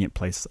convenient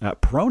place.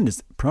 Prone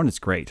is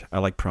great. I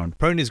like prone.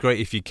 Prone is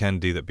great if you can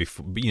do that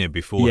before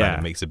that.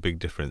 It makes a big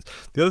difference.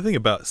 The other thing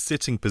about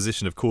sitting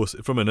position, of course,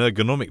 from an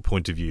ergonomic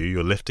point of view,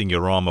 you're lifting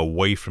your arm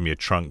away from your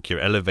trunk, you're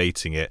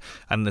elevating it,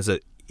 and there's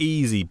an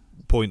easy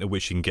point at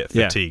which you can get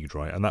fatigued,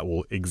 right? And that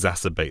will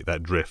exacerbate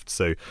that drift.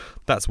 So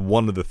that's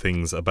one of the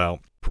things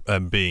about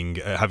having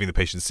the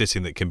patient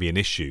sitting that can be an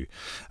issue.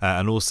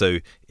 And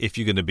also, if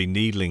you're going to be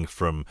needling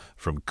from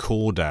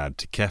caudad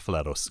to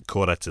cephalad, or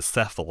caudad to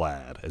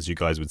cephalad, as you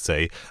guys would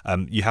say,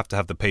 you have to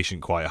have the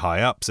patient quite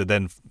high up. So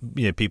then,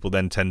 people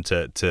then tend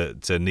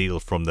to needle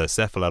from the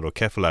cephalad or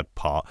cephalad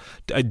part.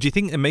 Do you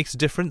think it makes a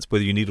difference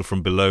whether you needle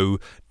from below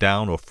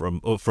down or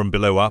from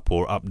below up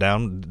or up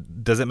down?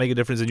 Does it make a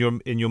difference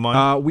in your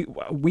mind?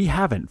 We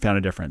haven't found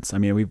a difference. I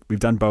mean, we've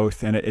done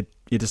both, and it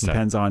just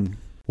depends on.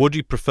 What do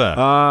you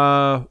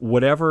prefer?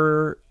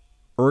 Whatever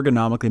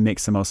ergonomically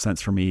makes the most sense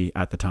for me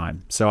at the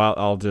time. So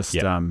I'll just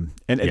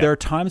there are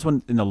times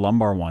when in the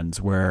lumbar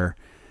ones where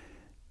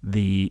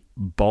the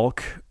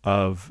bulk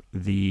of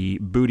the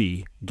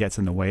booty gets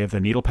in the way of the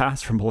needle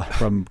pass from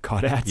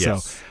caudad.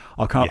 Yes. So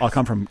I'll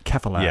come from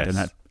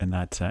cephalad in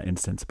that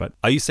instance. But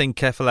are you saying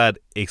cephalad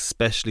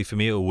especially for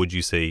me, or would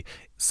you say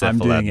cephalad I'm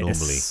doing normally?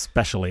 It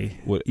especially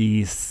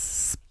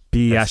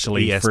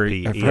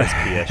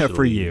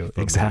for you.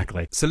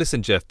 Exactly. So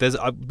listen, Jeff,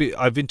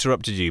 I've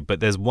interrupted you, but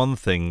there's one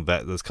thing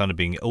that's kind of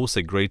being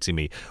also great to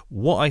me.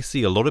 What I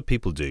see a lot of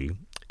people do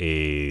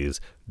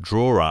is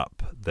draw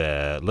up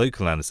their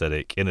local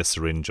anesthetic in a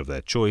syringe of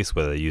their choice,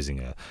 whether they're using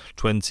a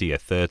 20, a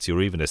 30,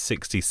 or even a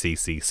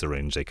 60cc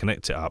syringe. They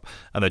connect it up,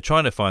 and they're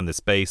trying to find the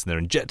space, and they're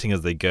injecting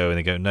as they go, and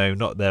they go, no,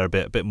 not there, a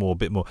bit more.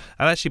 And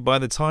actually, by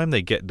the time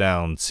they get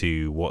down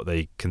to what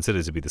they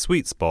consider to be the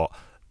sweet spot,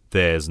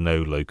 there's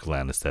no local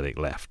anesthetic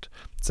left.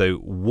 So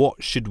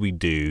what should we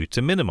do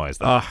to minimize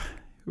that?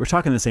 We're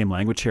talking the same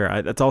language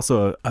here. That's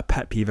also a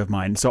pet peeve of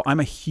mine. So I'm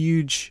a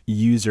huge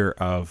user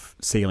of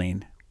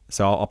saline.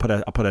 So I'll put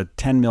a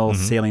 10 mil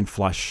saline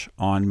flush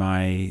on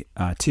my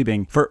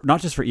tubing, for not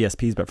just for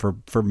ESPs, but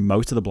for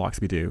most of the blocks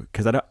we do,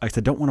 because I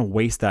don't want to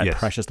waste that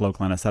precious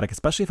local anesthetic,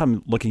 especially if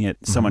I'm looking at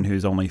someone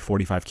who's only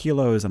 45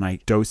 kilos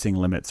and dosing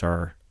limits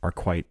are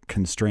quite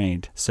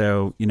constrained.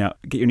 So,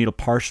 get your needle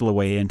partial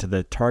away into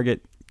the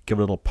target, give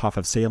it a little puff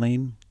of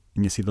saline,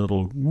 and you see the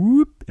little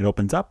whoop, it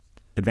opens up.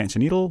 Advance your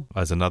needle.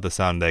 There's another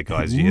sound there,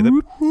 guys. You hear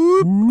that?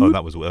 Oh,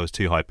 that was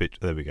too high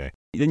pitched. There we go.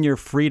 Then you're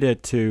free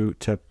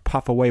to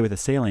puff away with the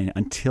saline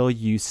until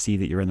you see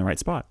that you're in the right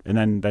spot,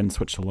 and then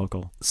switch to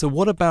local. So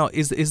what about,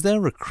 is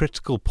there a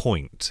critical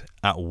point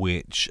at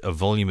which a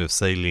volume of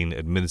saline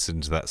administered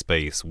into that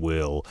space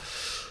will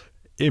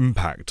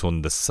impact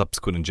on the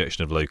subsequent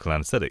injection of local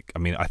anesthetic? I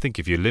mean, I think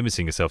if you're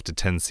limiting yourself to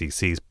 10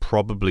 cc's,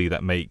 probably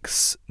that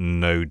makes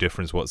no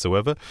difference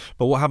whatsoever.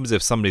 But what happens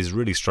if somebody's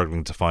really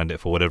struggling to find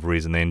it for whatever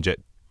reason? They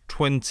inject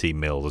 20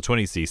 mils or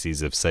 20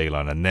 cc's of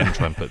saline and then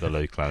try and put the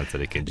local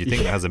anesthetic in. Do you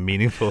think that has a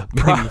meaningful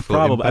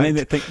probably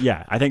impact?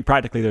 I think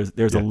practically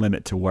there's a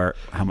limit to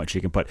how much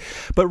you can put.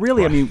 But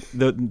really, right.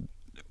 I mean,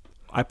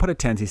 I put a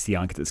 10 cc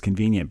on because it's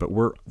convenient, but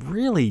we're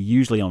really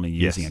usually only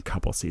using a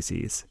couple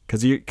cc's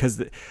because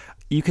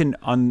you can,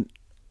 on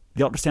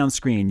the ultrasound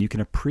screen, you can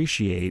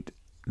appreciate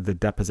the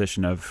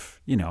deposition of,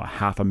 a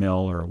half a mil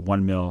or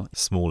 1 mil.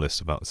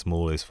 Smallest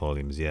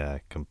volumes, yeah,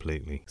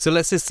 completely. So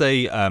let's just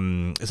say,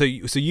 so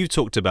you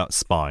talked about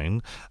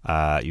spine,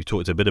 you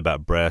talked a bit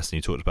about breast, and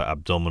you talked about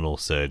abdominal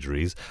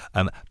surgeries,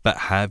 but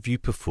have you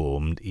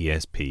performed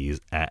ESPs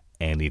at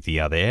any of the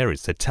other areas?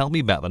 So tell me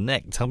about the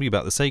neck, tell me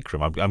about the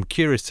sacrum. I'm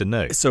curious to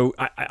know. So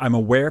I'm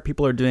aware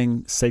people are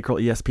doing sacral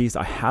ESPs.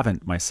 I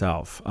haven't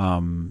myself.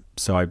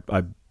 So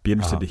I'd be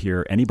interested to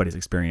hear anybody's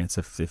experience.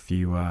 If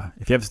you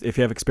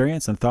have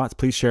experience and thoughts,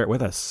 please share it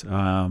with us.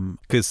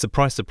 Because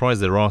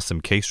surprise, there are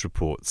some case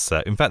reports.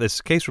 In fact,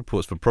 there's case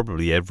reports for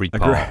probably every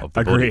part of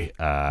the body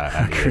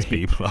at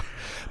ESP.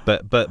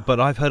 But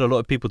I've heard a lot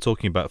of people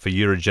talking about for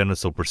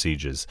urogenital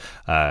procedures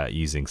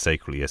using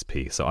sacral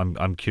ESP. So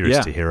I'm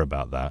curious to hear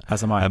about that.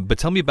 As am I. But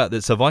tell me about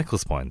the cervical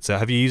spine. So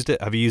have you used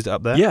it? Have you used it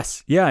up there?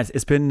 Yes. Yeah.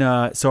 It's been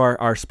so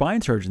our spine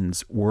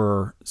surgeons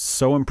were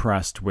so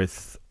impressed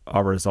with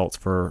our results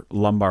for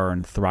lumbar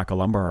and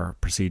thoracolumbar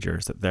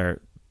procedures that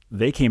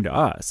they came to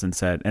us and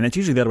said, and it's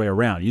usually the other way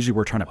around. Usually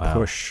we're trying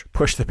to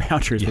push the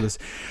boundaries with this,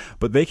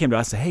 but they came to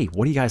us and said, hey,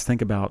 what do you guys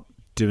think about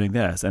doing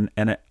this? And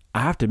I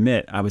have to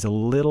admit, I was a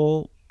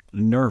little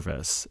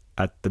nervous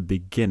at the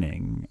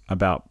beginning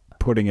about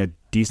putting a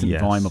decent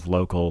volume of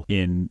local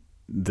in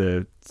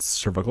the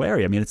cervical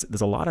area. I mean,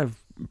 there's a lot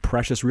of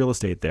precious real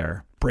estate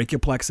there. Brachial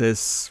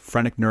plexus,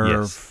 phrenic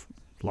nerve,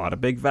 a lot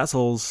of big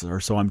vessels, or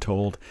so I'm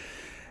told.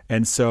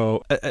 And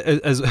so,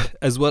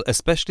 as well,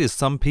 especially as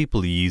some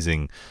people are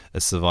using a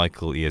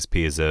cervical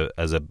ESP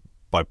as a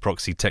by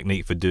proxy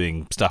technique for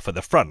doing stuff at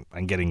the front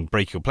and getting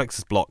brachial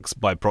plexus blocks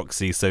by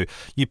proxy. So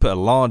you put a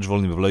large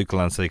volume of local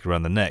anesthetic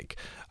around the neck.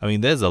 I mean,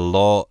 there's a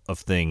lot of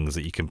things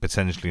that you can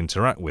potentially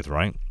interact with,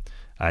 right?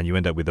 And you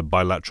end up with a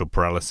bilateral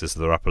paralysis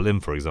of the upper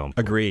limb, for example.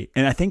 Agree.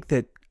 And I think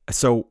that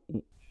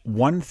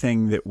one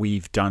thing that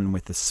we've done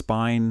with the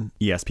spine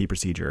ESP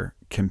procedure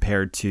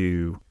compared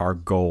to our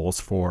goals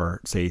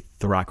for, say,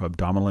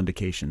 thoracoabdominal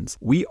indications,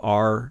 we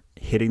are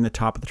hitting the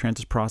top of the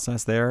transverse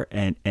process there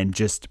and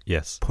just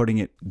putting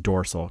it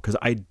dorsal, because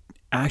I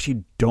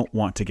actually don't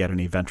want to get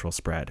any ventral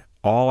spread.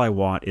 All I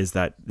want is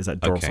that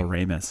dorsal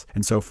ramus.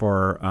 And so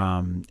for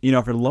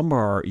for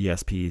lumbar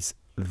ESPs,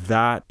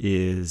 that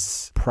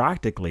is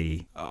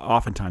practically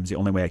oftentimes the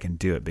only way I can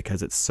do it,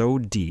 because it's so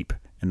deep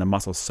and the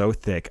muscle's so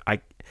thick. I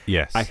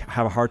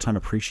have a hard time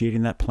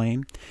appreciating that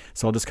plane,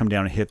 so I'll just come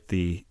down and hit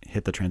the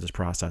transverse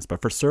process.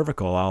 But for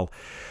cervical,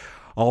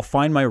 I'll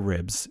find my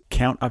ribs,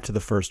 count up to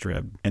the first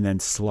rib, and then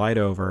slide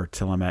over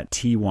till I'm at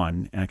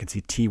T1, and I can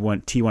see T1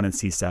 and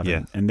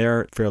C7, and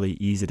they're fairly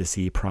easy to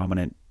see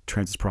prominent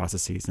transverse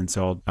processes. And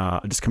so I'll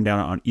just come down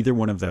on either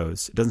one of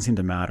those. It doesn't seem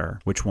to matter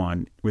which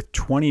one. With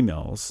 20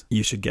 mils,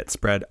 you should get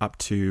spread up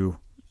to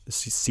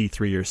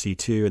C3 or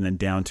C2, and then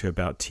down to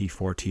about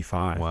T4,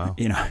 T5. Wow.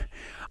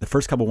 The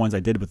first couple ones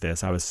I did with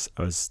this, I was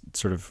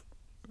sort of,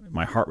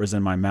 my heart was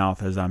in my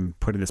mouth as I'm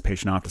putting this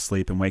patient off to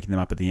sleep and waking them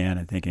up at the end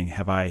and thinking,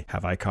 have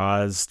I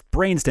caused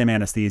brainstem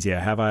anesthesia?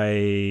 Have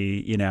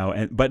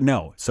I, but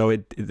no. So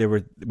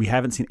we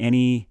haven't seen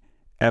any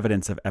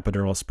evidence of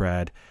epidural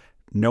spread,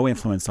 no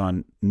influence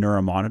on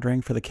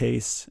neuromonitoring for the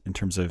case in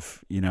terms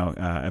of,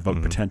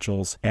 evoked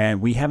potentials. And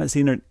we haven't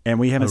seen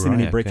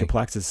any brachial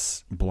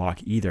plexus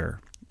block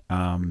either.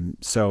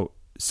 So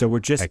we're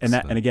just,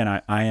 and again,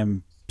 I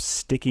am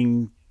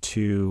sticking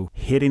to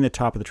hitting the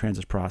top of the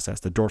transverse process,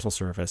 the dorsal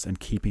surface, and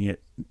keeping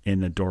it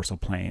in the dorsal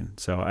plane.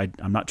 So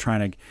I'm not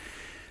trying to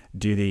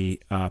do the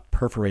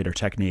perforator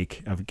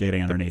technique of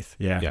getting underneath.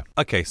 Yeah.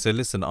 Okay, so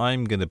listen,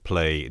 I'm going to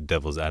play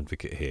devil's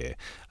advocate here.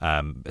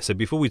 So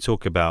before we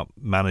talk about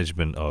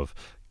management of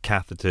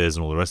catheters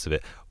and all the rest of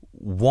it,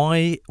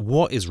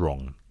 what is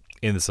wrong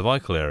in the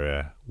cervical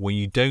area when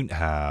you don't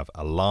have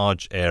a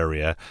large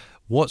area?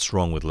 What's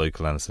wrong with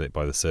local anesthetic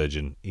by the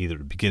surgeon, either at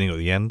the beginning or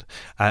the end?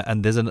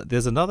 And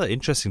there's another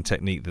interesting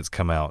technique that's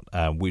come out,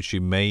 which you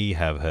may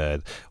have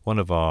heard. One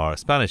of our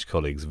Spanish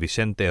colleagues,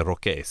 Vicente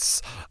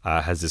Roques,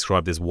 has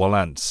described this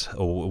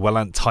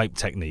Wallant type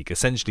technique,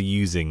 essentially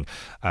using,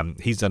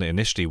 he's done it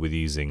initially with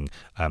using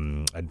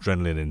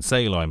adrenaline in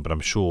saline, but I'm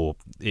sure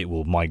it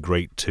will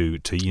migrate to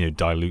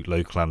dilute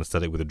local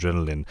anesthetic with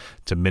adrenaline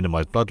to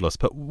minimize blood loss.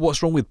 But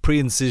what's wrong with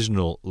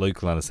pre-incisional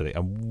local anesthetic,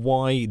 and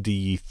why do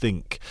you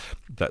think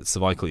that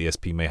cervical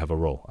ESP may have a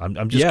role?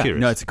 I'm just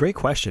curious. No, it's a great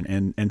question,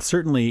 and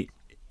certainly,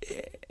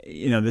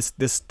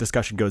 this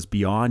discussion goes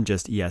beyond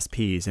just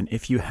ESPs. And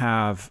if you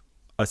have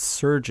a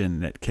surgeon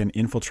that can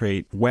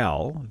infiltrate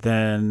well,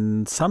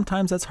 then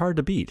sometimes that's hard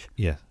to beat.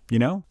 Yeah.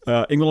 Inguinal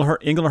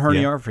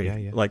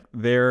herniorrhaphy. Yeah. Like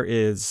there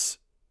is,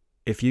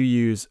 if you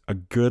use a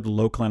good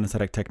local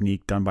anesthetic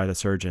technique done by the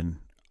surgeon,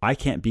 I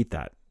can't beat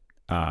that.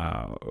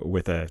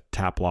 With a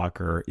tap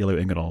lock or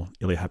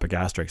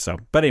iliohypogastric. So,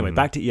 but anyway,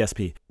 back to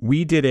ESP.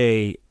 We did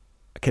a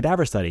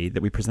cadaver study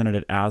that we presented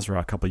at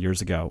ASRA a couple of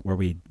years ago, where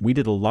we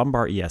did a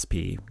lumbar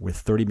ESP with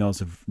 30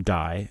 mils of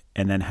dye,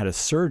 and then had a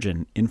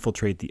surgeon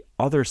infiltrate the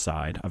other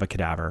side of a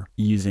cadaver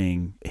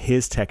using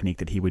his technique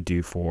that he would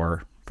do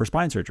for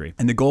spine surgery.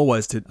 And the goal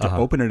was to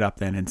open it up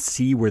then and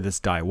see where this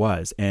dye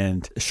was.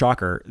 And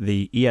shocker,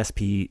 the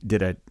ESP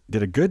did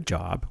a good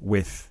job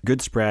with good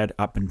spread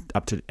up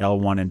to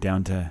L1 and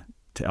down to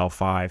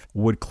L5,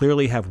 would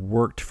clearly have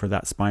worked for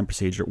that spine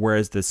procedure,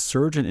 whereas the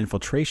surgeon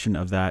infiltration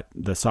of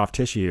the soft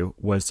tissue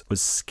was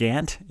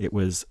scant. It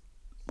was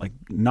like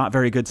not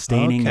very good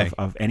staining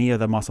of any of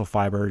the muscle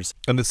fibers.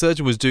 And the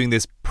surgeon was doing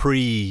this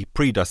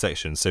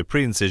pre-dissection, so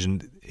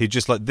pre-incision. He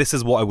just like, this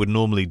is what I would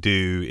normally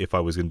do if I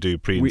was going to do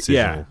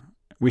pre-incisional.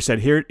 We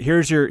said,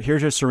 here's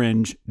your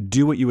syringe.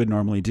 Do what you would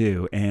normally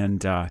do.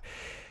 And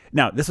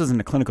now, this wasn't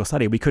a clinical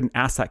study. We couldn't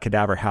ask that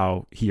cadaver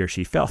how he or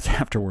she felt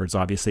afterwards,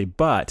 obviously.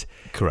 But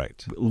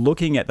correct.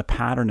 Looking at the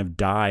pattern of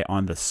dye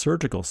on the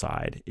surgical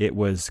side, it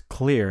was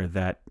clear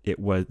that there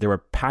were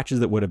patches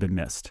that would have been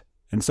missed.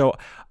 And so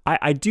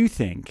I do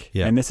think,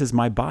 and this is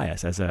my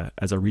bias as a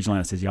regional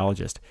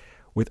anesthesiologist,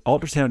 with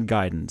ultrasound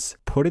guidance,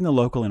 putting the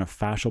local in a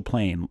fascial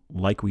plane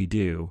like we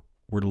do,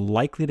 we're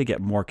likely to get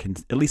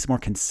at least more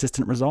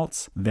consistent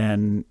results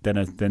than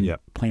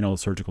plain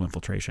old surgical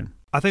infiltration.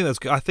 I think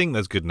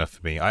that's good enough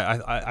for me.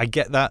 I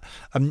get that.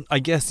 I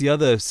guess the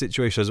other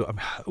situation I'm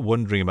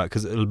wondering about,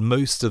 because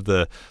most of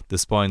the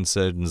spine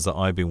surgeons that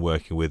I've been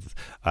working with,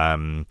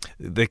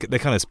 they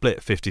kind of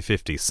split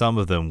 50-50. Some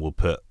of them will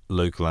put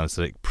local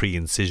anesthetic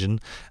pre-incision,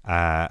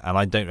 and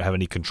I don't have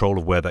any control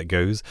of where that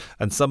goes.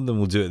 And some of them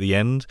will do it at the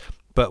end.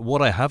 But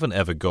what I haven't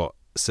ever got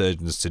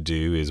surgeons to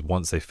do is,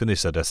 once they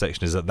finish their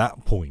dissection, is at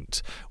that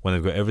point, when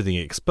they've got everything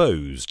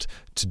exposed,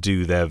 to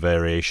do their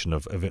variation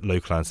of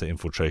local anesthetic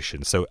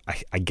infiltration. So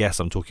I guess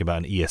I'm talking about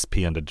an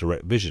ESP under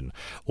direct vision,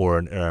 or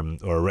a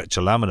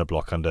retrolaminar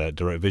block under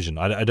direct vision.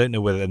 I don't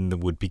know whether they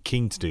would be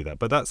keen to do that,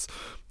 but that's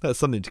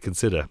something to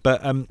consider.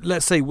 But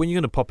let's say when you're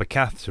going to pop a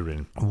catheter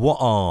in, what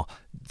are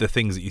the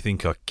things that you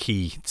think are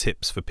key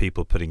tips for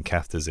people putting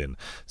catheters in?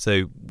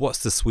 So what's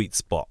the sweet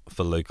spot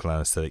for local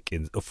anesthetic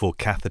for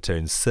catheter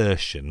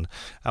insertion,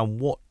 and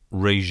what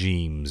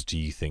regimes do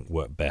you think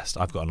work best?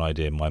 I've got an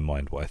idea in my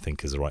mind what I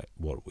think is right,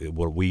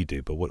 what we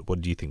do, but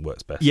what do you think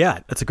works best?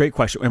 Yeah, that's a great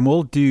question. And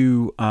we'll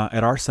do,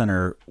 at our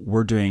center,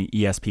 we're doing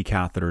ESP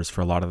catheters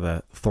for a lot of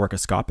the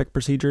thoracoscopic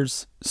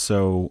procedures.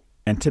 So,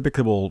 and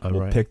typically we'll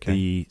pick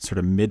the sort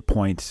of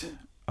midpoint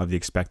of the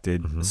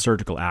expected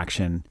surgical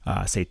action,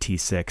 say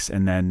T6,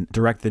 and then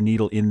direct the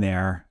needle in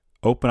there,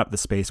 open up the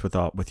space with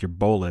your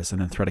bolus,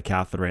 and then thread a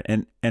catheter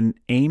in, and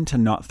aim to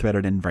not thread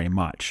it in very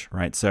much,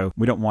 right? So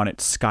we don't want it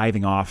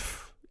skiving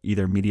off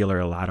either medially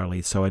or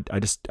laterally. So I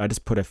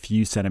just put a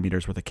few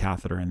centimeters worth of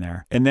catheter in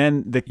there. And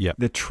then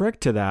the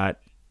trick to that,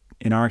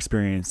 in our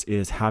experience,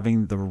 is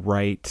having the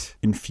right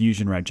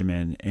infusion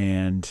regimen.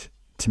 And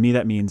to me,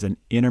 that means an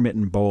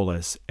intermittent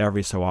bolus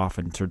every so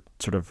often to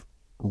sort of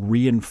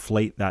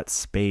reinflate that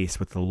space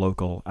with the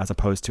local, as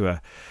opposed to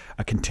a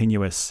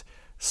continuous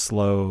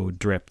slow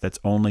drip that's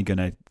only going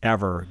to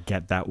ever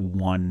get that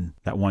one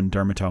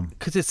dermatome.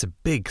 Because it's a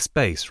big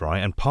space, right?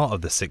 And part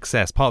of the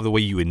success, part of the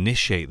way you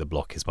initiate the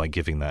block is by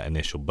giving that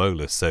initial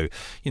bolus. So,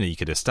 you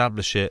could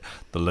establish it.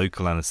 The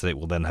local anesthetic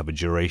will then have a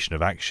duration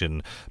of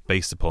action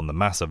based upon the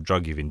mass of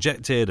drug you've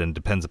injected, and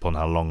depends upon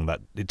how long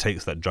that it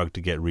takes that drug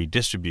to get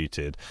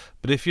redistributed.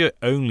 But if you're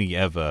only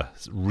ever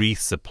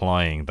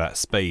resupplying that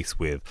space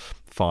with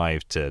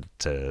 5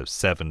 to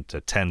 7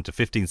 to 10 to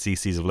 15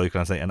 cc's of local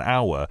anesthetic an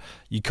hour,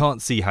 you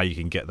can't see how you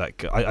can get that.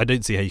 I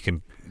don't see how you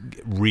can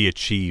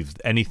re-achieve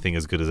anything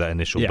as good as that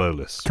initial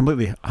bolus.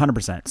 Completely,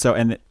 100%. So,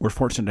 and we're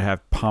fortunate to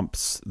have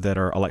pumps that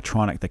are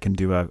electronic that can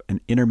do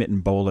an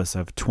intermittent bolus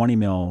of 20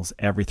 mils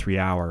every 3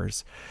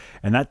 hours.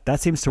 And that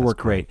seems to work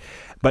great.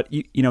 But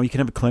you can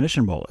have a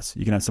clinician bolus.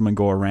 You can have someone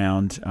go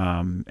around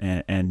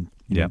and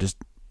just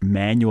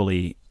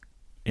manually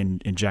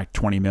inject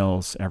 20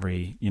 mils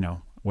every,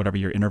 whatever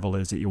your interval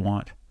is that you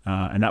want.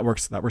 And that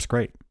works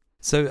great.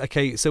 So,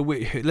 okay,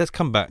 let's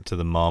come back to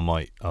the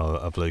Marmite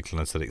of local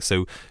anesthetics.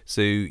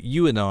 So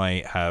you and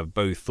I have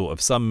both thought of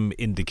some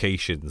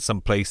indications,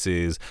 some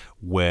places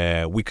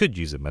where we could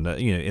use them. And,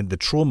 in the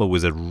trauma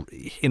was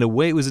in a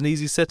way, it was an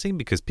easy setting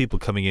because people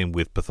coming in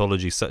with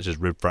pathology such as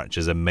rib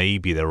fractures, and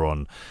maybe they're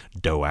on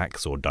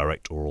DOACs or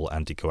direct oral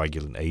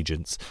anticoagulant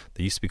agents.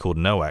 They used to be called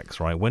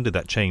NOACs, right? When did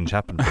that change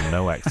happen from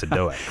NOACs to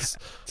DOACs?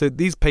 So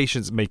these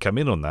patients may come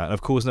in on that. And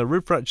of course, now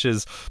rib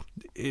fractures,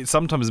 it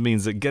sometimes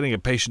means that getting a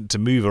patient to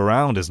move around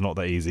is not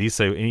that easy.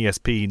 So in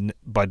ESP,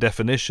 by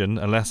definition,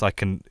 unless I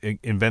can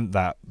invent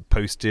that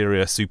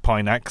posterior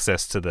supine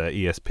access to the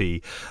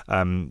ESP,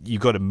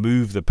 you've got to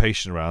move the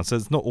patient around. So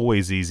it's not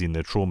always easy in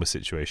the trauma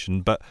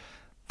situation. But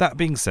that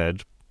being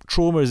said,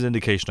 trauma is an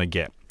indication I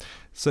get.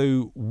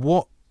 So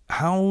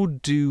how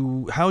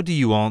do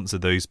you answer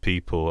those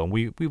people? And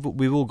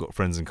we've all got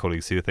friends and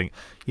colleagues who think,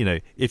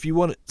 if you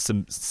want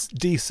some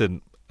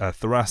decent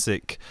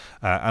thoracic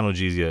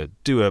analgesia,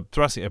 do a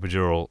thoracic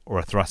epidural or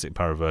a thoracic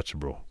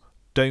paravertebral.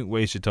 Don't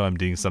waste your time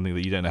doing something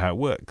that you don't know how it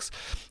works.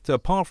 So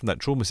apart from that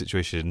trauma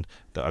situation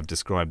that I've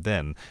described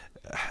then,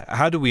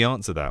 how do we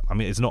answer that? I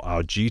mean, it's not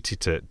our duty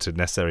to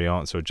necessarily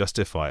answer or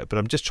justify it, but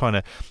I'm just trying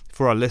to,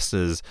 for our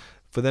listeners,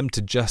 for them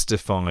to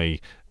justify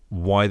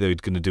why they're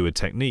going to do a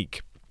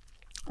technique.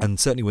 And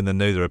certainly when they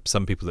know there are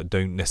some people that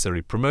don't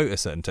necessarily promote a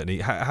certain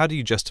technique, how do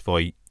you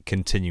justify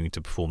continuing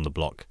to perform the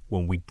block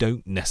when we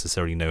don't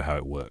necessarily know how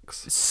it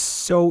works?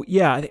 So,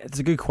 yeah, it's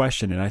a good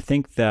question. And I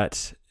think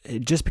that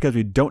just because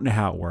we don't know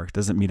how it works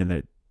doesn't mean that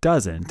it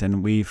doesn't.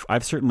 And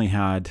I've certainly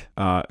had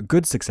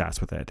good success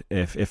with it,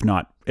 if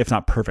not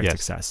perfect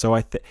success. So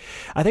I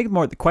think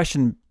more the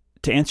question,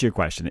 to answer your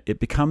question, it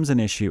becomes an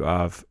issue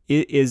of,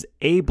 is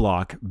a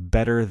block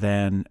better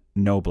than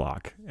no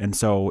block? And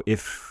so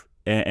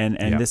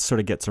this sort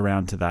of gets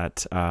around to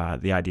that,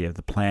 the idea of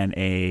the plan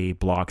A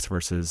blocks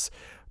versus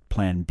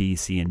plan B,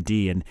 C, and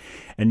D. And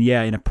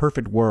in a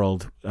perfect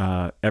world,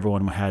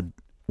 everyone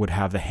would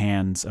have the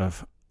hands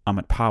of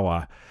Amit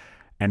Pawa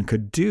and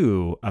could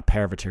do a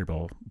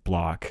paravertebral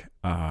block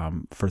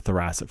for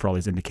thoracic, for all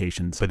these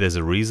indications. But there's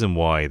a reason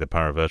why the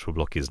paravertebral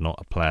block is not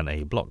a plan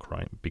A block,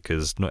 right?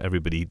 Because not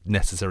everybody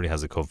necessarily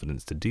has the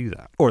confidence to do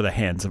that. Or the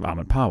hands of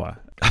Amit Pawa.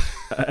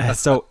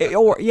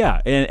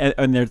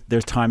 And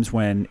there's times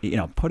when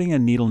putting a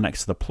needle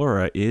next to the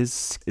pleura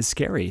is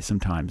scary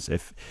sometimes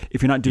if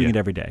you're not doing it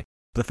every day.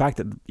 The fact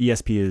that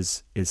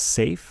ESP is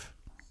safe,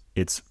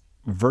 it's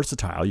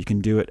versatile. You can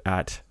do it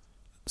at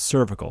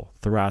cervical,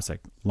 thoracic,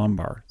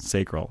 lumbar,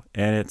 sacral,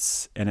 and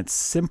it's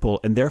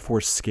simple and therefore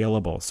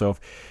scalable. So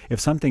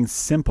if something's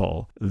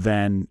simple,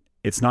 then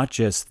it's not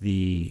just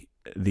the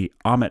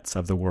Amits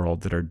of the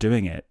world that are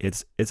doing it.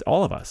 It's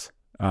all of us.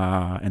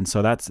 And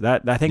so that's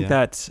that. I think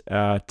that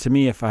to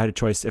me, if I had a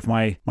choice, if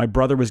my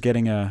brother was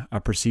getting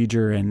a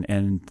procedure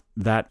and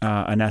that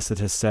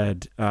anesthetist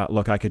said,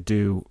 look, I could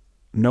do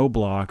no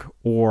block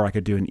or I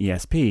could do an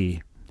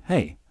ESP,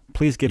 hey,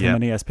 please give him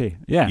an ESP.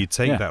 Yeah. You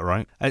take that,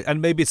 right?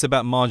 And maybe it's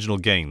about marginal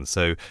gain.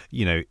 So,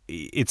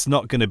 it's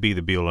not going to be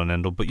the be all and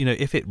end all, but,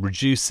 if it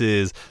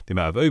reduces the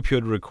amount of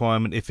opioid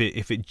requirement, if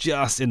it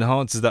just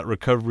enhances that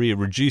recovery, it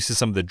reduces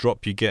some of the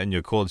drop you get in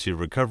your quality of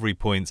recovery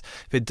points,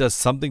 if it does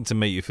something to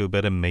make you feel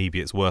better, maybe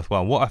it's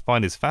worthwhile. What I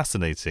find is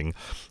fascinating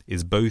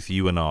is both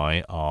you and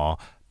I are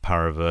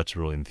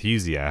paravertebral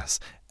enthusiasts,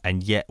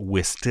 and yet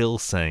we're still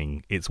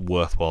saying it's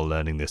worthwhile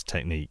learning this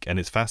technique. And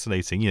it's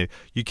fascinating. You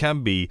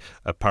can be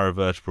a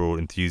paravertebral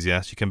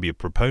enthusiast, you can be a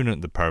proponent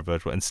of the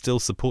paravertebral and still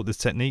support this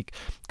technique,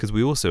 because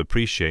we also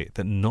appreciate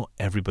that not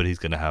everybody's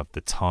going to have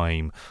the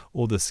time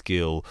or the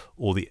skill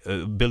or the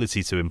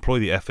ability to employ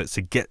the efforts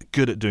to get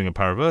good at doing a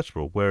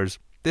paravertebral, whereas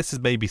this is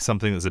maybe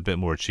something that's a bit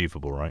more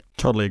achievable, right?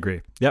 Totally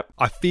agree. Yep.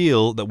 I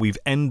feel that we've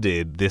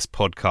ended this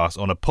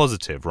podcast on a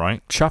positive,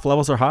 right? Chuff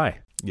levels are high.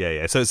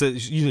 Yeah. So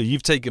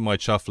you've taken my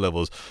chuff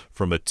levels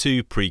from a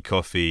 2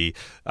 pre-coffee.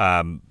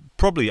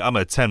 Probably I'm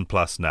a 10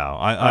 plus now.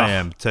 I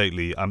am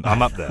totally.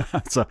 I'm up there.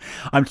 So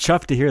I'm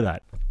chuffed to hear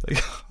that.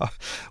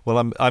 Well,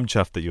 I'm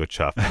chuffed that you're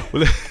chuffed.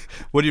 Well,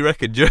 what do you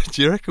reckon? Do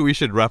you reckon we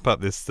should wrap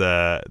up this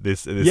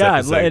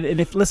episode? And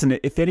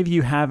if any of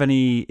you have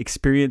any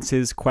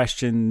experiences,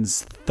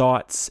 questions,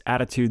 thoughts,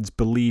 attitudes,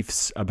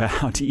 beliefs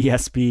about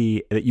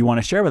ESP that you want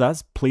to share with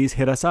us, please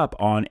hit us up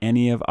on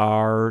any of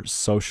our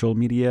social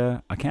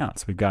media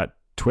accounts. We've got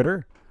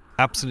Twitter.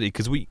 Absolutely,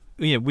 because we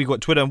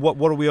got Twitter. And what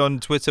are we on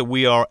Twitter?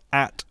 We are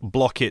at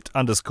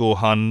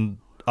 @blockit_hun.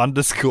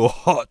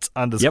 _hot_pod.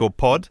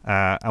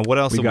 And what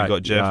else have we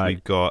got, Jeff?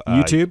 We've got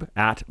YouTube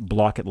at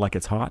Block It Like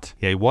It's Hot.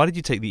 Yeah, why did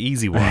you take the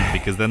easy one?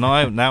 Because then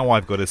now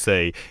I've got to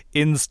say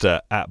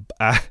Insta at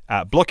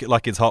Block It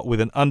Like It's Hot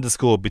with an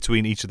underscore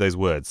between each of those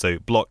words. So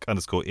block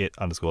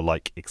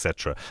 _it_like,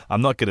 etc.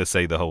 I'm not going to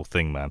say the whole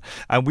thing, man.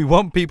 And we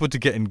want people to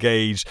get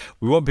engaged.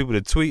 We want people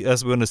to tweet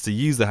us. We want us to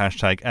use the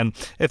hashtag. And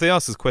if they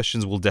ask us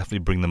questions, we'll definitely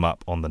bring them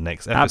up on the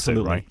next episode.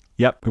 Absolutely. Right?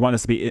 Yep, we want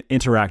this to be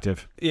interactive.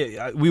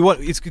 Yeah,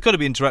 it's got to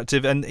be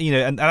interactive, and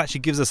actually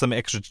gives us something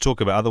extra to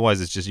talk about.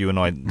 Otherwise, it's just you and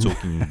I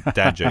talking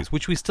dad jokes,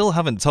 which we still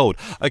haven't told.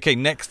 Okay,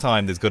 next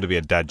time there's got to be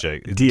a dad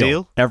joke.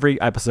 Deal?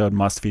 Every episode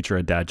must feature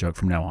a dad joke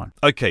from now on.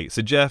 Okay,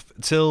 so Jeff,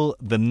 till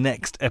the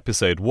next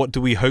episode, what do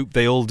we hope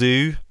they all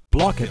do?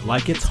 Block it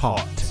like it's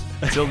hot.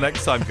 Till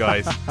next time,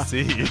 guys.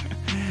 See you.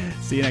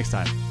 See you next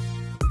time.